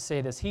longs to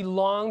say this. He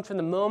longed from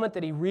the moment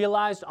that he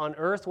realized on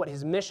earth what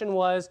his mission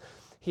was.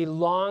 He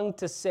longed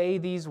to say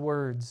these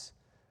words.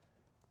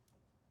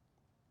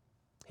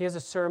 He has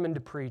a sermon to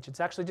preach. It's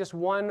actually just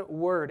one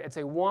word. It's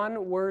a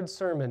one-word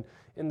sermon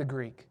in the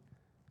Greek.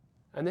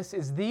 And this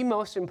is the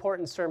most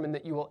important sermon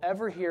that you will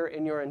ever hear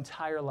in your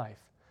entire life.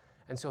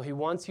 And so he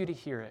wants you to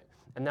hear it.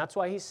 And that's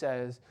why he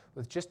says,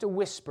 with just a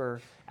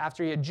whisper,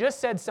 after he had just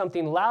said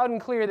something loud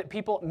and clear that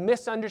people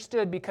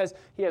misunderstood because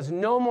he has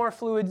no more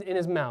fluids in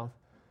his mouth,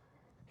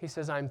 he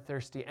says, I'm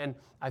thirsty. And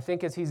I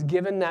think as he's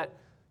given that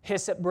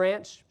hyssop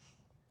branch,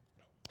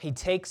 he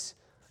takes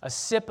a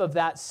sip of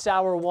that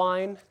sour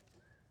wine.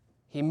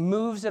 He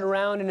moves it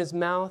around in his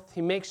mouth.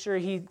 He makes sure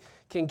he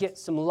can get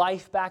some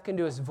life back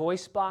into his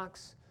voice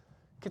box,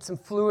 get some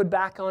fluid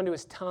back onto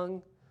his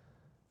tongue,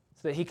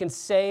 so that he can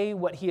say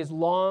what he has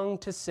longed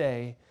to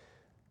say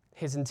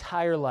his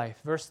entire life.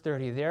 Verse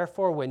 30,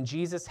 therefore, when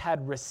Jesus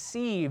had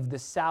received the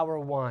sour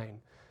wine,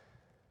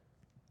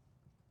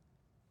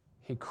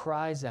 he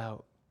cries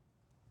out,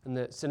 and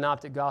the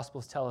Synoptic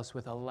Gospels tell us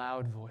with a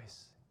loud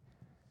voice.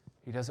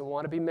 He doesn't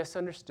want to be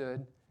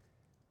misunderstood.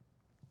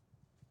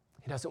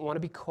 He doesn't want to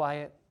be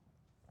quiet.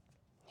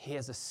 He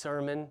has a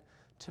sermon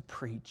to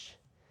preach.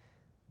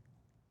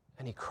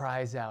 And he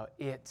cries out,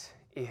 it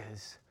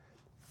is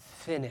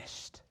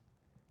finished.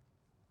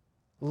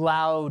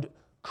 Loud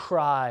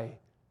cry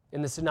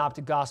in the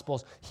Synoptic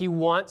Gospels. He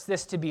wants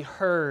this to be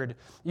heard.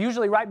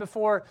 Usually right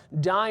before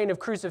dying of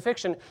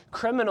crucifixion,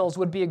 criminals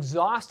would be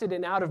exhausted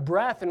and out of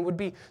breath and would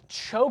be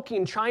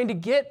choking, trying to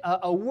get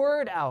a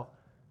word out,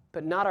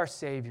 but not our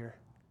Savior.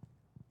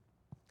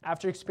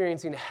 After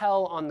experiencing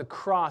hell on the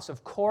cross,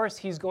 of course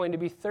he's going to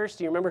be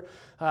thirsty. Remember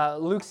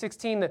Luke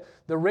 16,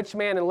 the rich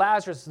man and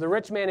Lazarus. The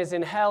rich man is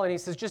in hell, and he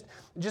says,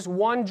 just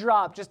one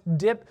drop, just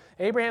dip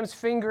Abraham's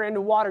finger into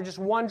water, just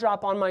one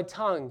drop on my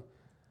tongue.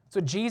 So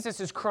Jesus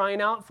is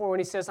crying out for when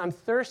he says, I'm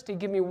thirsty,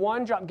 give me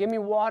one drop, give me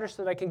water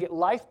so that I can get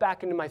life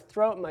back into my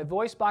throat and my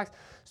voice box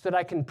so that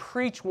I can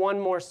preach one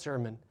more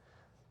sermon.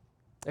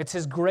 It's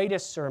his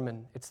greatest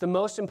sermon. It's the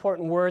most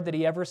important word that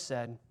he ever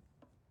said.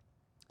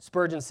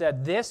 Spurgeon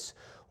said, this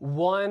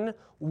one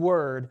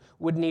word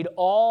would need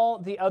all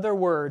the other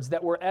words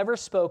that were ever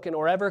spoken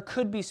or ever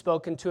could be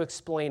spoken to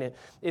explain it.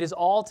 It is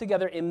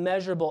altogether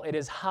immeasurable. It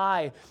is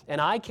high,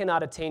 and I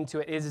cannot attain to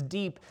it. It is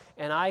deep,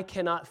 and I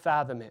cannot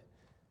fathom it.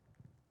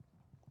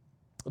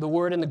 The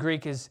word in the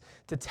Greek is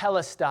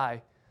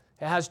tetelestai.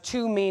 It has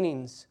two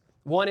meanings.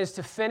 One is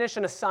to finish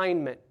an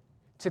assignment,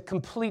 to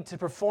complete, to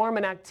perform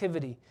an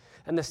activity.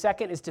 And the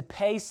second is to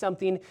pay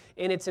something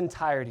in its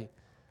entirety.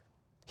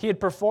 He had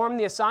performed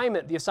the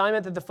assignment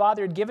that the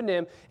Father had given to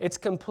him. It's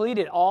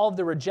completed. All of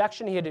the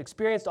rejection he had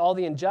experienced, all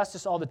the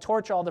injustice, all the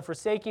torture, all the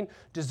forsaking,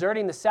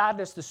 deserting, the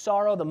sadness, the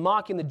sorrow, the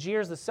mocking, the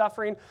jeers, the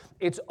suffering.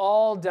 It's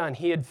all done.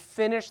 He had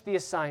finished the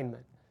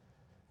assignment.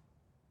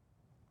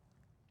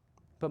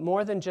 But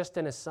more than just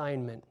an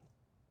assignment,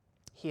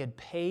 he had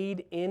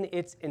paid in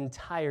its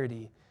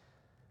entirety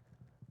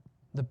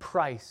the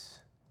price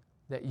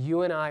that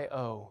you and I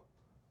owe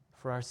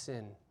for our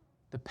sin.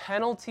 The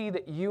penalty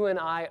that you and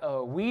I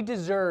owe. We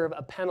deserve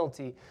a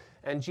penalty.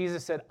 And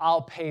Jesus said,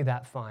 I'll pay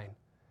that fine.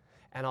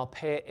 And I'll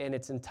pay it in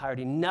its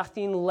entirety.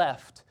 Nothing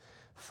left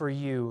for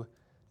you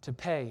to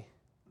pay.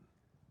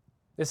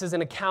 This is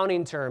an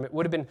accounting term. It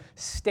would have been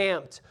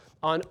stamped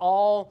on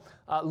all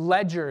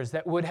ledgers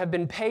that would have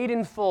been paid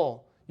in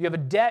full. You have a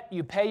debt,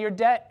 you pay your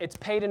debt, it's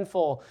paid in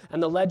full.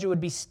 And the ledger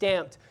would be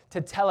stamped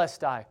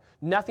tetelestai.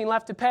 Nothing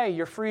left to pay,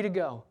 you're free to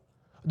go.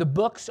 The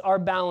books are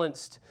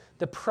balanced.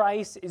 The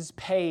price is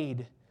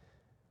paid.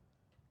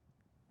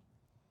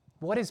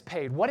 What is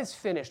paid? What is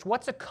finished?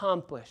 What's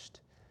accomplished?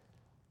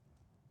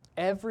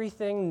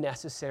 Everything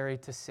necessary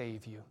to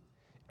save you.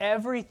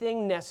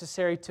 Everything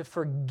necessary to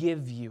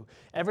forgive you.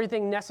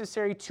 Everything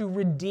necessary to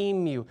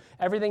redeem you.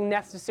 Everything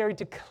necessary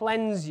to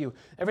cleanse you.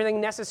 Everything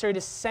necessary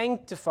to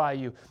sanctify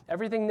you.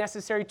 Everything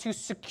necessary to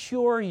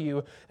secure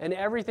you. And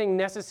everything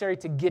necessary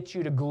to get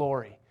you to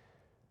glory.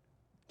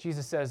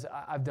 Jesus says,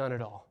 I've done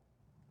it all.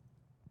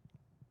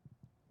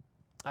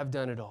 I've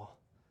done it all.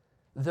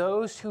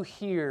 Those who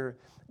hear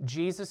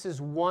Jesus'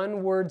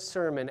 one-word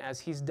sermon as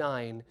he's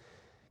dying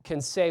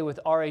can say with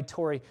R.A.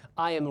 Torrey,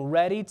 I am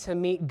ready to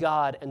meet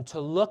God and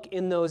to look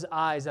in those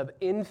eyes of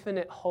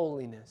infinite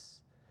holiness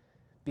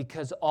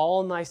because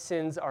all my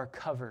sins are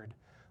covered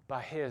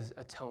by his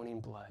atoning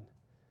blood.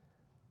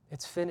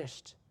 It's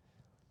finished.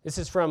 This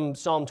is from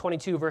Psalm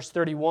 22, verse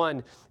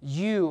 31.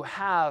 You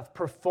have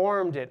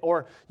performed it,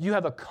 or you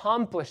have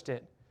accomplished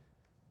it.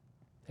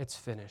 It's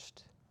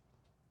finished.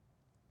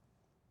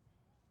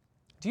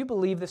 Do you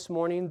believe this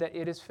morning that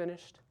it is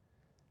finished?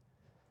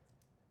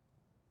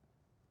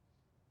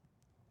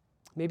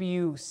 Maybe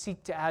you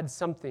seek to add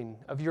something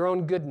of your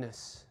own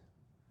goodness.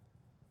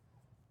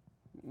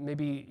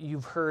 Maybe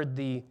you've heard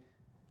the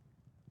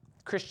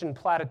Christian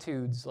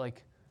platitudes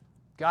like,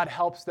 God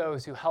helps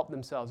those who help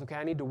themselves. Okay,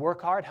 I need to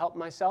work hard, help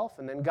myself,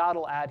 and then God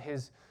will add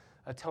his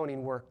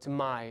atoning work to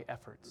my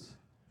efforts.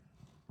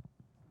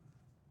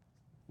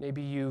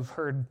 Maybe you've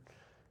heard,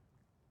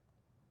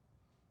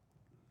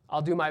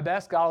 I'll do my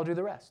best, God will do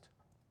the rest.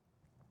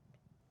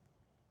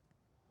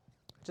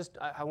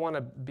 I want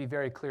to be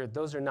very clear.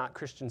 Those are not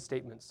Christian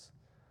statements.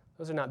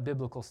 Those are not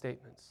biblical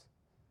statements.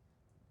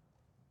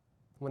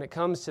 When it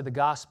comes to the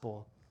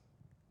gospel,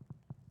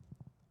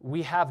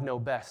 we have no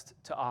best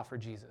to offer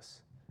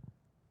Jesus.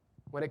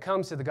 When it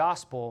comes to the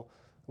gospel,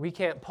 we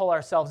can't pull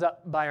ourselves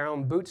up by our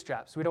own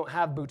bootstraps. We don't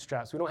have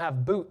bootstraps. We don't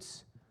have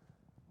boots.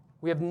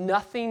 We have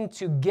nothing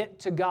to get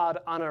to God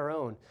on our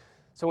own.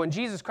 So when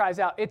Jesus cries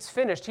out, it's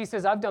finished, he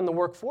says, I've done the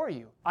work for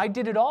you. I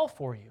did it all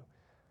for you.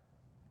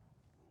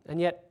 And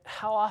yet,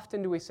 how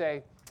often do we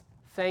say,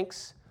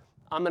 thanks,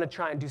 I'm going to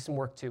try and do some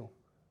work too?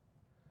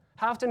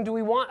 How often do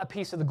we want a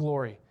piece of the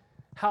glory?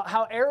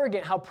 How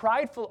arrogant, how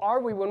prideful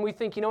are we when we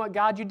think, you know what,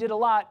 God, you did a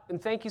lot,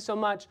 and thank you so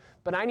much,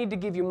 but I need to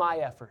give you my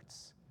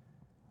efforts.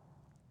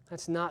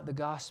 That's not the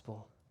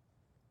gospel.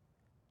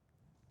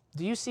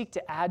 Do you seek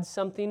to add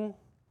something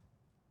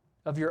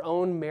of your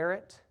own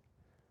merit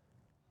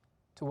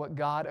to what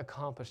God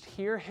accomplished?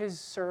 Hear his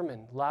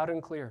sermon loud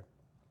and clear.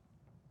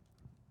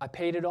 I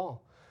paid it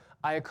all.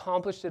 I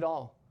accomplished it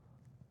all.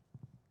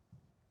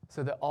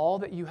 So that all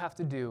that you have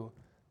to do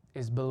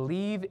is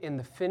believe in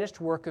the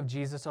finished work of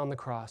Jesus on the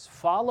cross.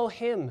 Follow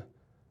him,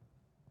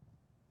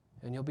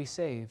 and you'll be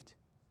saved.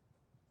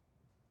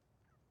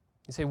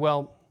 You say,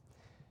 well,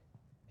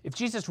 if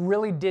Jesus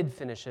really did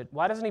finish it,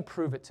 why doesn't he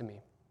prove it to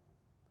me?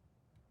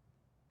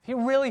 If he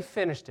really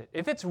finished it,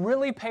 if it's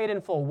really paid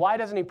in full, why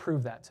doesn't he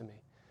prove that to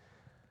me?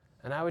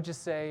 And I would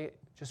just say,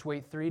 just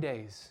wait 3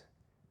 days.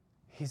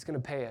 He's going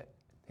to pay it.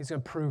 He's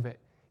going to prove it.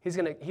 He's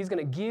going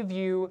to give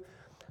you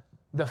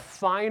the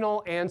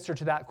final answer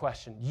to that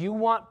question. You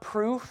want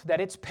proof that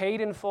it's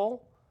paid in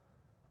full?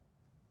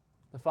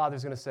 The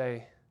Father's going to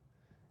say,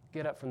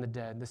 get up from the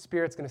dead. The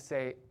Spirit's going to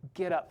say,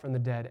 get up from the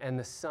dead. And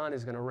the Son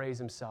is going to raise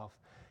himself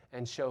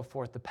and show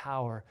forth the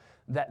power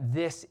that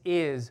this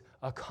is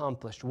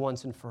accomplished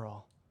once and for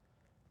all.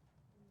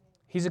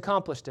 He's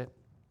accomplished it.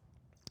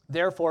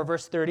 Therefore,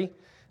 verse 30,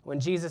 when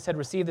Jesus had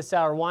received the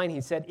sour wine, he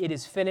said, it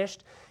is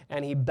finished,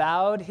 and he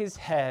bowed his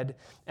head.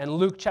 And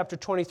Luke chapter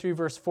 23,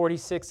 verse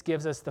 46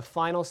 gives us the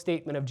final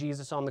statement of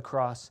Jesus on the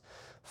cross.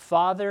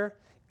 Father,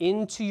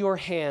 into your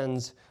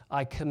hands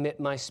I commit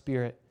my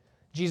spirit.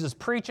 Jesus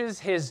preaches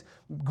his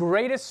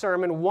greatest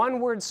sermon,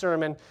 one-word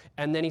sermon,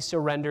 and then he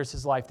surrenders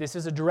his life. This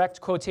is a direct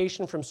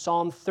quotation from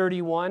Psalm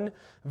 31,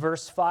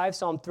 verse 5.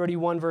 Psalm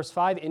 31, verse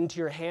 5, into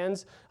your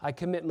hands I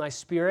commit my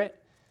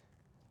spirit.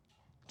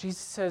 Jesus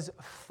says,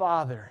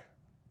 Father,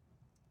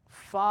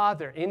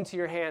 into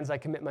your hands I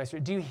commit my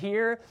spirit. Do you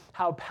hear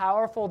how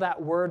powerful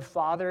that word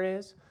Father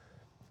is?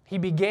 He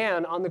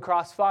began on the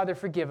cross, Father,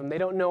 forgive them. They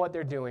don't know what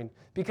they're doing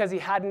because he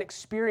hadn't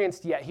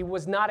experienced yet. He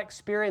was not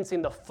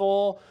experiencing the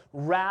full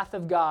wrath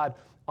of God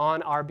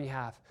on our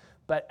behalf.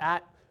 But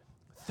at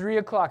 3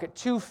 o'clock, at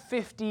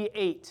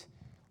 2:58,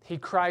 he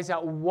cries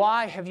out,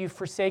 why have you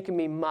forsaken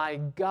me, my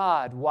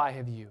God? Why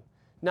have you?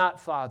 Not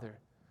Father.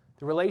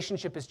 The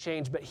relationship has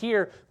changed. But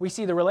here we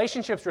see the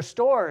relationship's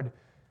restored.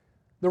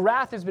 The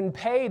wrath has been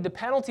paid, the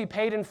penalty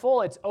paid in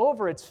full. It's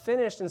over, it's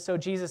finished. And so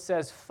Jesus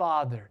says,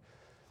 Father,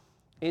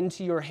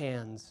 into your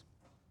hands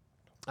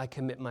I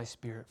commit my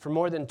spirit. For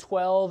more than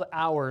 12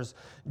 hours,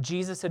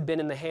 Jesus had been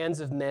in the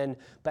hands of men,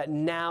 but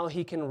now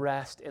he can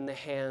rest in the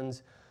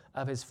hands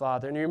of his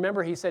Father. And you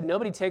remember he said,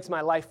 nobody takes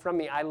my life from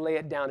me, I lay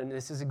it down. And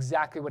this is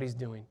exactly what he's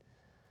doing.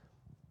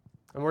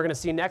 And we're going to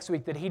see next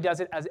week that he does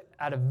it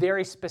at a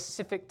very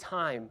specific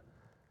time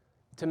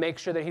to make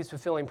sure that he's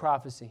fulfilling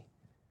prophecy.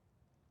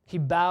 He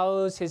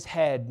bows his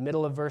head,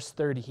 middle of verse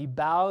 30. He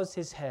bows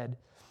his head.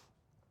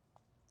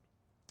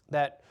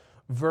 That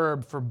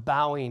verb for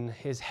bowing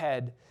his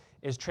head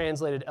is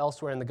translated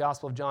elsewhere in the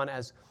Gospel of John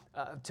as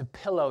to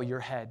pillow your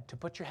head, to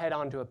put your head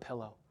onto a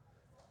pillow.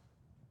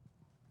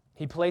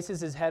 He places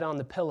his head on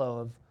the pillow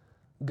of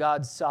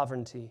God's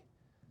sovereignty.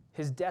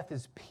 His death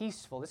is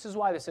peaceful. This is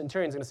why the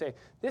centurion's going to say,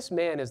 this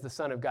man is the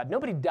Son of God.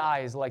 Nobody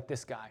dies like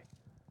this guy.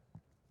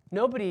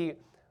 Nobody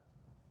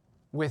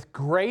with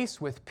grace,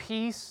 with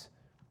peace,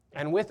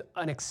 and with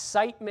an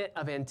excitement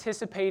of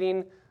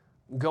anticipating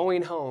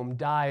going home,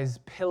 dies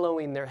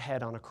pillowing their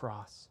head on a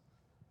cross.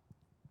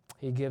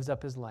 He gives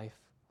up his life.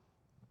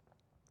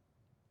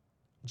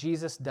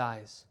 Jesus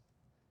dies.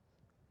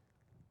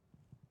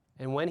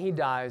 And when he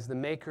dies, the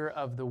maker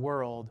of the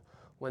world,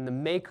 when the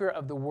maker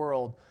of the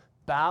world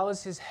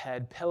bows his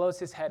head, pillows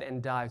his head,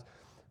 and dies,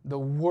 the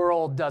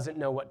world doesn't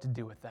know what to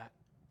do with that.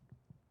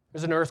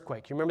 There's an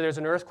earthquake. You remember there's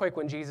an earthquake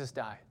when Jesus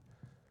died.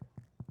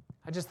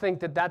 I just think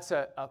that that's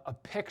a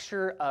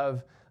picture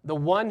of the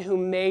one who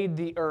made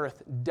the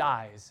earth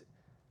dies.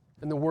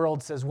 And the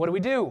world says, what do we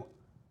do?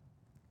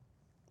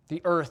 The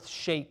earth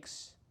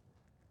shakes.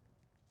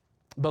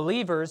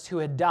 Believers who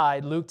had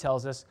died, Luke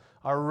tells us,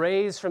 are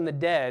raised from the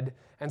dead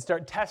and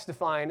start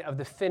testifying of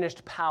the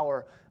finished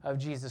power of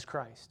Jesus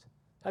Christ.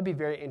 That'd be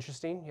very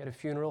interesting. You had a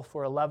funeral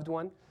for a loved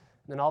one, and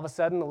then all of a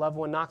sudden the loved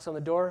one knocks on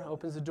the door,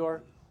 opens the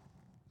door.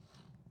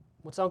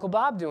 What's Uncle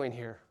Bob doing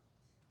here?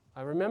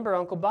 I remember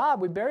Uncle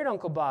Bob. We buried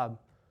Uncle Bob.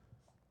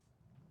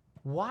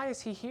 Why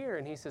is he here?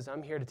 And he says,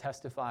 I'm here to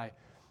testify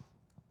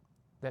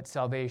that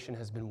salvation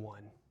has been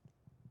won.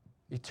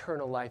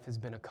 Eternal life has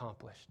been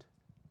accomplished.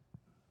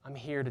 I'm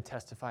here to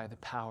testify the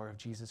power of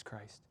Jesus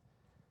Christ.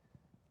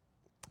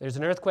 There's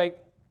an earthquake.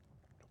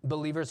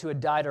 Believers who had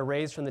died are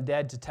raised from the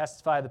dead to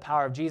testify the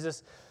power of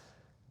Jesus.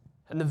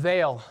 And the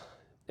veil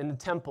in the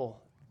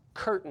temple,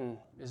 curtain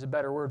is a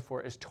better word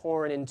for it, is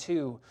torn in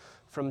two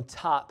from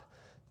top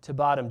to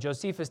bottom.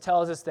 Josephus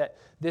tells us that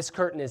this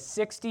curtain is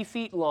 60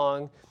 feet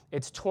long,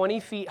 it's 20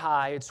 feet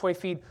high, it's 20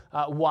 feet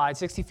wide,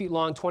 60 feet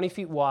long, 20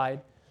 feet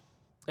wide.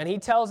 And he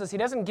tells us, he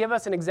doesn't give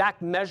us an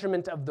exact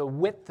measurement of the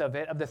width of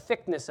it, of the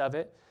thickness of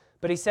it,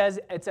 but he says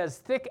it's as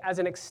thick as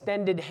an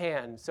extended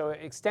hand. So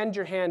extend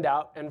your hand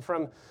out, and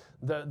from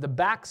the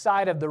back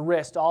side of the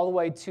wrist all the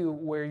way to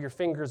where your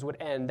fingers would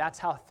end, that's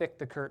how thick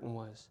the curtain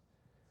was.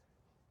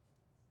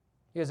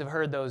 You guys have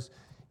heard those,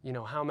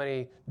 how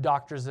many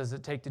doctors does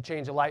it take to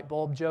change a light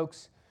bulb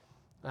jokes?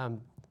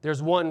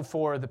 There's one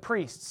for the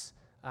priests.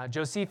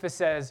 Josephus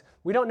says,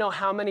 we don't know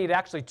how many it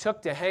actually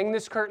took to hang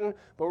this curtain,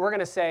 but we're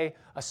going to say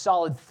a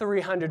solid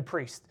 300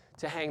 priests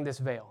to hang this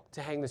veil,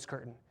 to hang this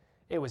curtain.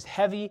 It was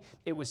heavy,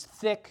 it was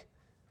thick,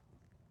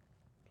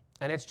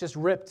 and it's just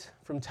ripped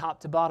from top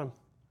to bottom.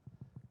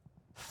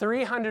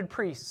 300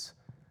 priests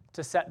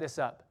to set this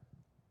up.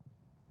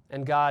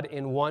 And God,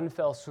 in one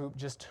fell swoop,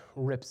 just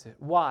rips it.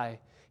 Why?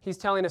 He's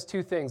telling us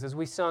two things. As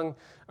we sung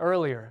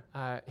earlier,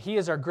 he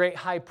is our great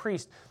high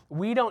priest.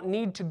 We don't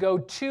need to go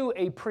to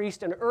a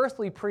priest, an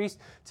earthly priest,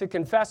 to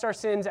confess our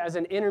sins as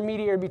an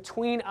intermediary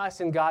between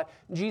us and God.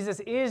 Jesus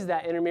is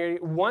that intermediary.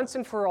 Once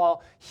and for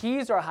all,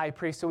 he's our high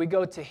priest, so we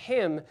go to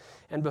him,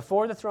 and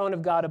before the throne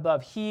of God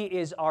above, he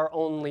is our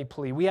only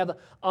plea. We have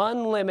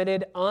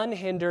unlimited,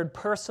 unhindered,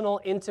 personal,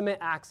 intimate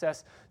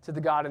access to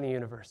the God in the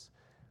universe.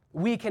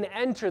 We can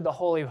enter the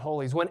Holy of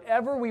Holies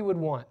whenever we would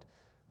want,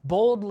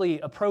 boldly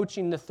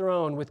approaching the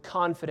throne with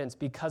confidence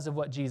because of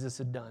what Jesus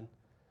had done.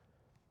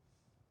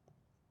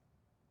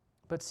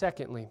 But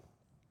secondly,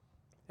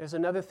 there's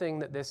another thing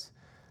that this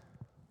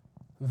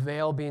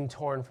veil being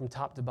torn from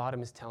top to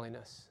bottom is telling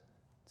us.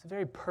 It's a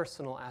very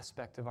personal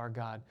aspect of our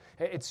God.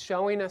 It's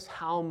showing us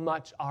how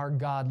much our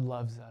God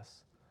loves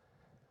us.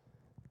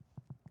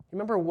 You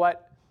remember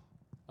what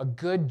a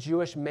good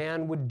Jewish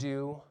man would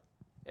do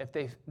if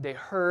they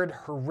heard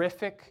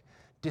horrific,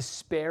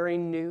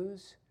 despairing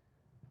news?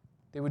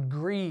 They would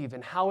grieve,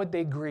 and how would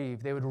they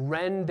grieve? They would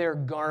rend their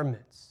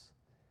garments.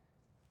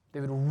 They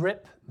would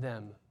rip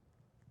them.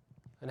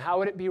 And how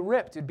would it be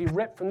ripped? It would be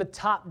ripped from the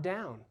top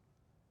down.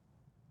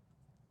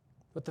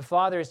 What the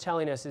Father is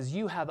telling us is,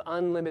 you have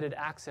unlimited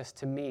access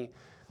to me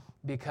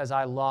because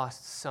I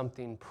lost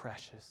something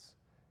precious,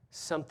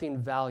 something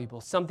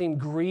valuable, something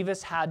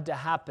grievous had to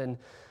happen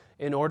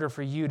in order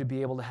for you to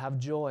be able to have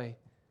joy.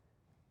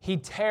 He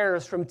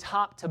tears from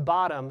top to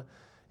bottom,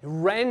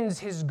 rends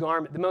his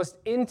garment, the most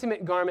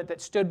intimate garment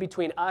that stood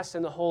between us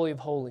and the Holy of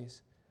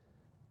Holies.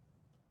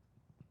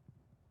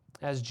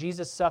 As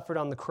Jesus suffered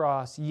on the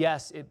cross,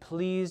 yes, it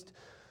pleased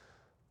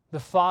the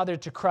Father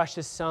to crush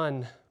his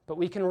Son, but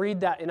we can read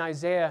that in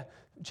Isaiah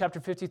chapter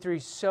 53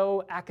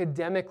 so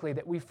academically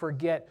that we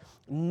forget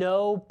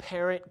no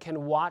parent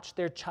can watch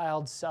their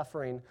child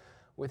suffering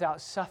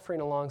without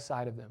suffering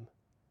alongside of them.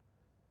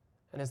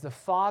 And as the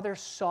Father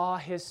saw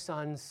his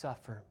Son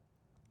suffer,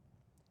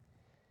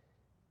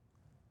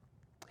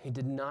 he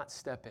did not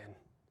step in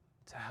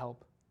to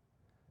help.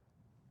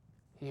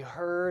 He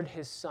heard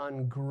his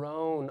Son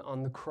groan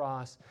on the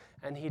cross,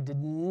 and he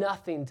did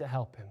nothing to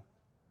help him.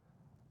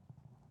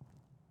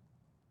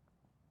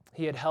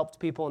 He had helped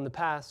people in the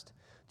past.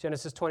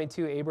 Genesis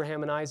 22,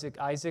 Abraham and Isaac.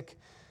 Isaac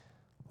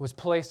was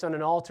placed on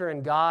an altar,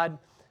 and God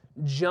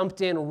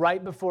jumped in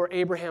right before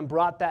Abraham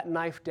brought that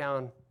knife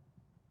down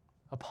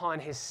upon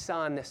his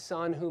son, the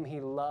son whom he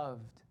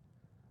loved.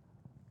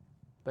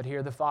 But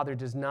here the Father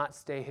does not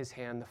stay his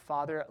hand. The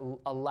Father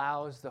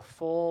allows the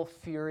full,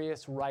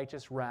 furious,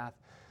 righteous wrath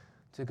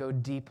to go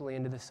deeply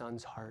into the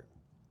Son's heart.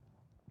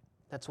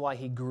 That's why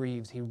he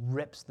grieves. He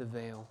rips the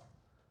veil.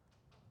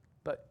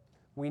 But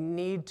we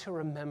need to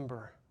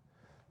remember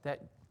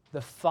that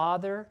the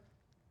Father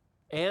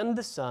and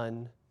the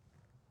Son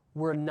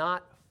were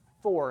not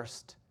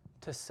forced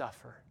to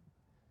suffer.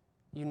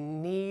 You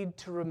need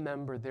to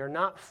remember they're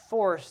not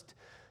forced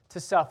to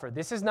suffer.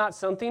 This is not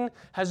something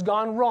has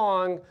gone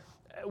wrong.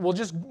 We'll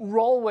just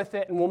roll with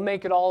it and we'll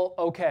make it all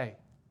okay.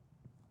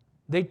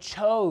 They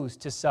chose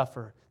to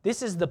suffer.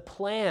 This is the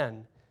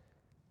plan.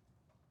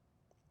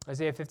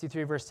 Isaiah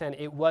 53 verse 10,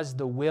 it was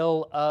the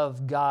will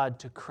of God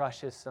to crush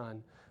his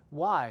Son.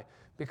 Why?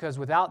 Because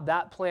without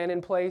that plan in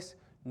place,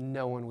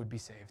 no one would be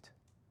saved.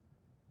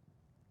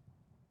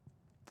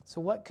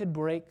 So what could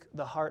break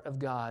the heart of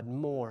God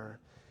more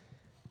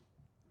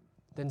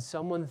than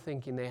someone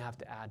thinking they have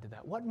to add to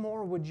that? What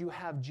more would you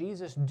have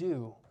Jesus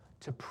do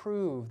to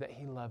prove that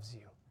he loves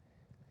you?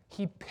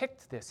 He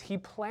picked this. He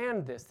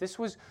planned this. This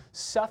was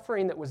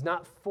suffering that was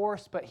not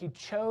forced, but he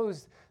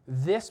chose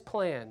this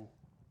plan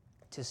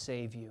to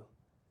save you.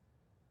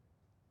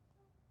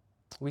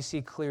 We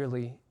see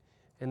clearly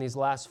in these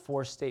last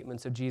 4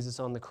 statements of Jesus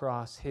on the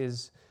cross,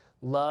 his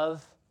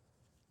love,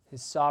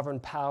 his sovereign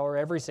power.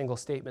 Every single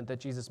statement that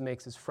Jesus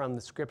makes is from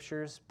the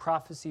Scriptures,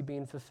 prophecy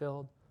being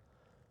fulfilled.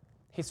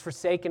 He's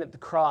forsaken at the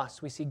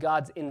cross. We see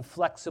God's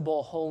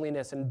inflexible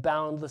holiness and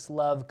boundless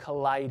love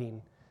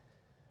colliding.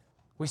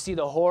 We see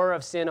the horror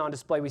of sin on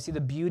display. We see the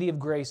beauty of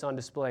grace on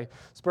display.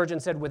 Spurgeon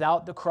said,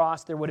 without the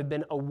cross, there would have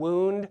been a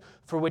wound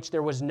for which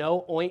there was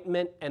no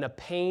ointment and a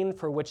pain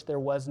for which there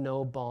was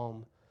no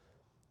balm.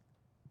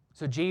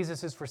 So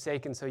Jesus is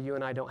forsaken so you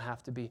and I don't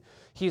have to be.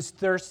 He is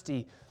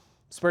thirsty.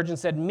 Spurgeon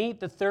said, meet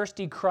the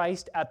thirsty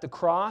Christ at the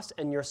cross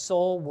and your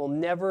soul will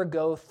never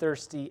go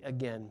thirsty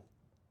again.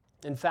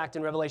 In fact,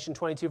 in Revelation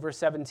 22, verse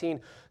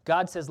 17,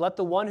 God says, let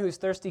the one who's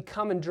thirsty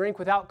come and drink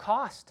without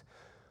cost.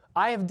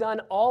 I have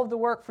done all of the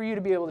work for you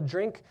to be able to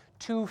drink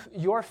to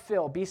your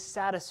fill, be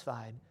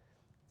satisfied.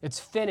 It's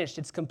finished,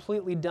 it's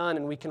completely done,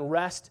 and we can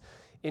rest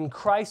in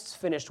Christ's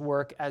finished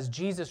work as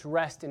Jesus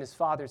rests in his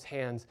Father's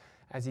hands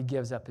as he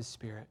gives up his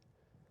Spirit.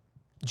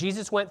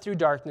 Jesus went through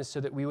darkness so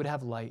that we would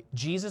have light.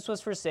 Jesus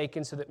was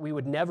forsaken so that we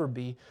would never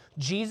be.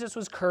 Jesus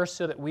was cursed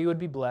so that we would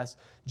be blessed.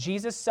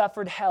 Jesus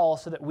suffered hell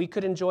so that we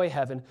could enjoy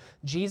heaven.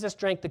 Jesus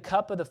drank the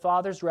cup of the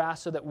Father's wrath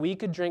so that we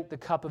could drink the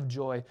cup of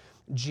joy.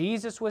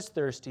 Jesus was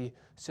thirsty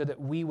so that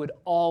we would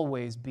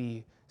always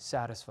be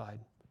satisfied.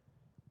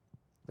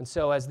 And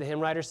so, as the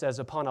hymn writer says,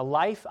 upon a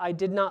life I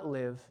did not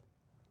live,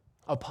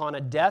 upon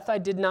a death I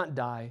did not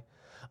die,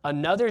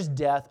 another's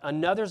death,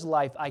 another's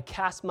life, I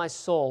cast my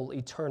soul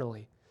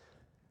eternally.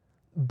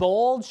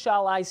 Bold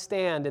shall I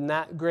stand in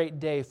that great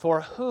day, for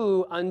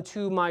who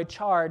unto my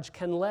charge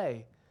can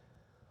lay?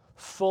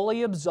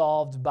 Fully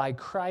absolved by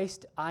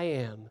Christ I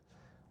am,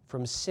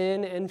 from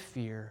sin and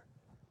fear,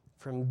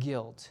 from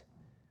guilt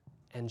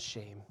and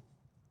shame.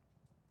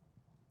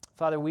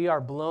 Father, we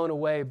are blown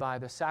away by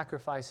the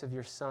sacrifice of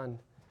your Son.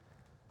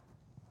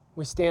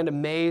 We stand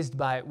amazed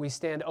by it. We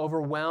stand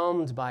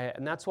overwhelmed by it.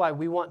 And that's why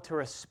we want to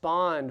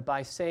respond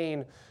by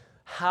saying,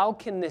 how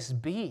can this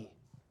be?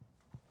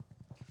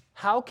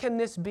 How can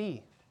this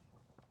be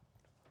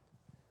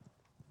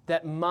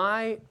that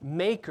my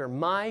Maker,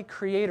 my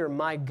Creator,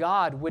 my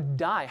God would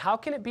die? How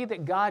can it be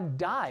that God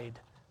died,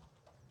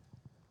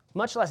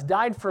 much less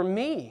died for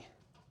me,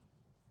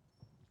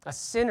 a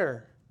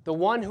sinner, the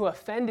one who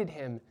offended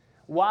him,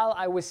 while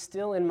I was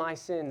still in my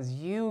sins?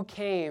 You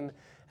came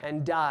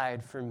and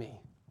died for me.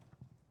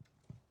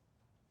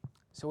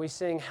 So we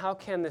sing, how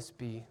can this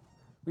be?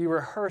 We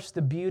rehearse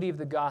the beauty of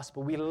the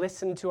gospel. We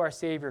listen to our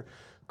Savior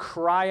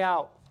cry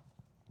out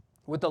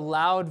with a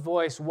loud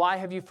voice, why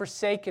have you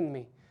forsaken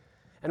me?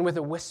 And with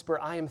a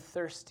whisper, I am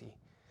thirsty.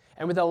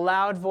 And with a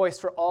loud voice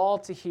for all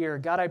to hear,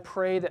 God, I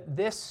pray that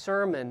this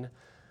sermon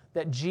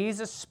that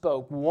Jesus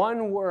spoke,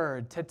 one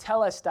word,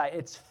 tetelestai,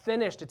 it's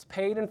finished, it's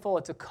paid in full,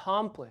 it's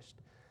accomplished,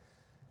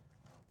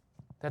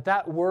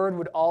 that word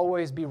would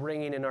always be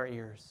ringing in our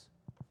ears.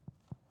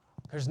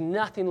 There's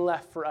nothing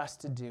left for us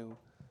to do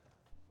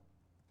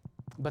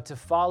but to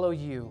follow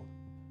you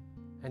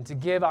and to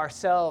give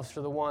ourselves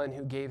for the one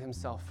who gave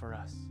himself for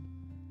us.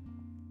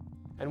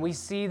 And we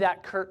see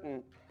that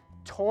curtain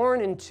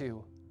torn in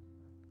two,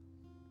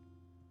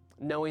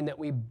 knowing that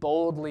we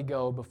boldly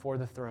go before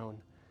the throne,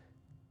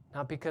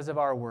 not because of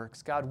our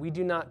works. God, we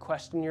do not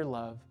question your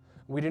love.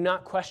 We do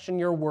not question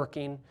your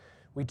working.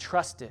 We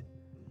trust it.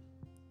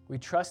 We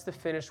trust the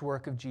finished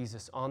work of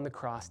Jesus on the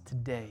cross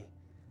today.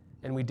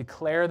 And we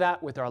declare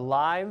that with our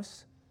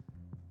lives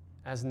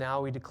as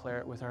now we declare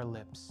it with our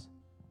lips.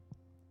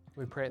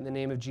 We pray it in the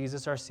name of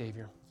Jesus, our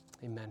Savior.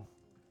 Amen.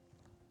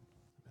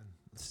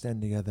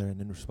 Stand together and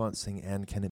in response sing, and can it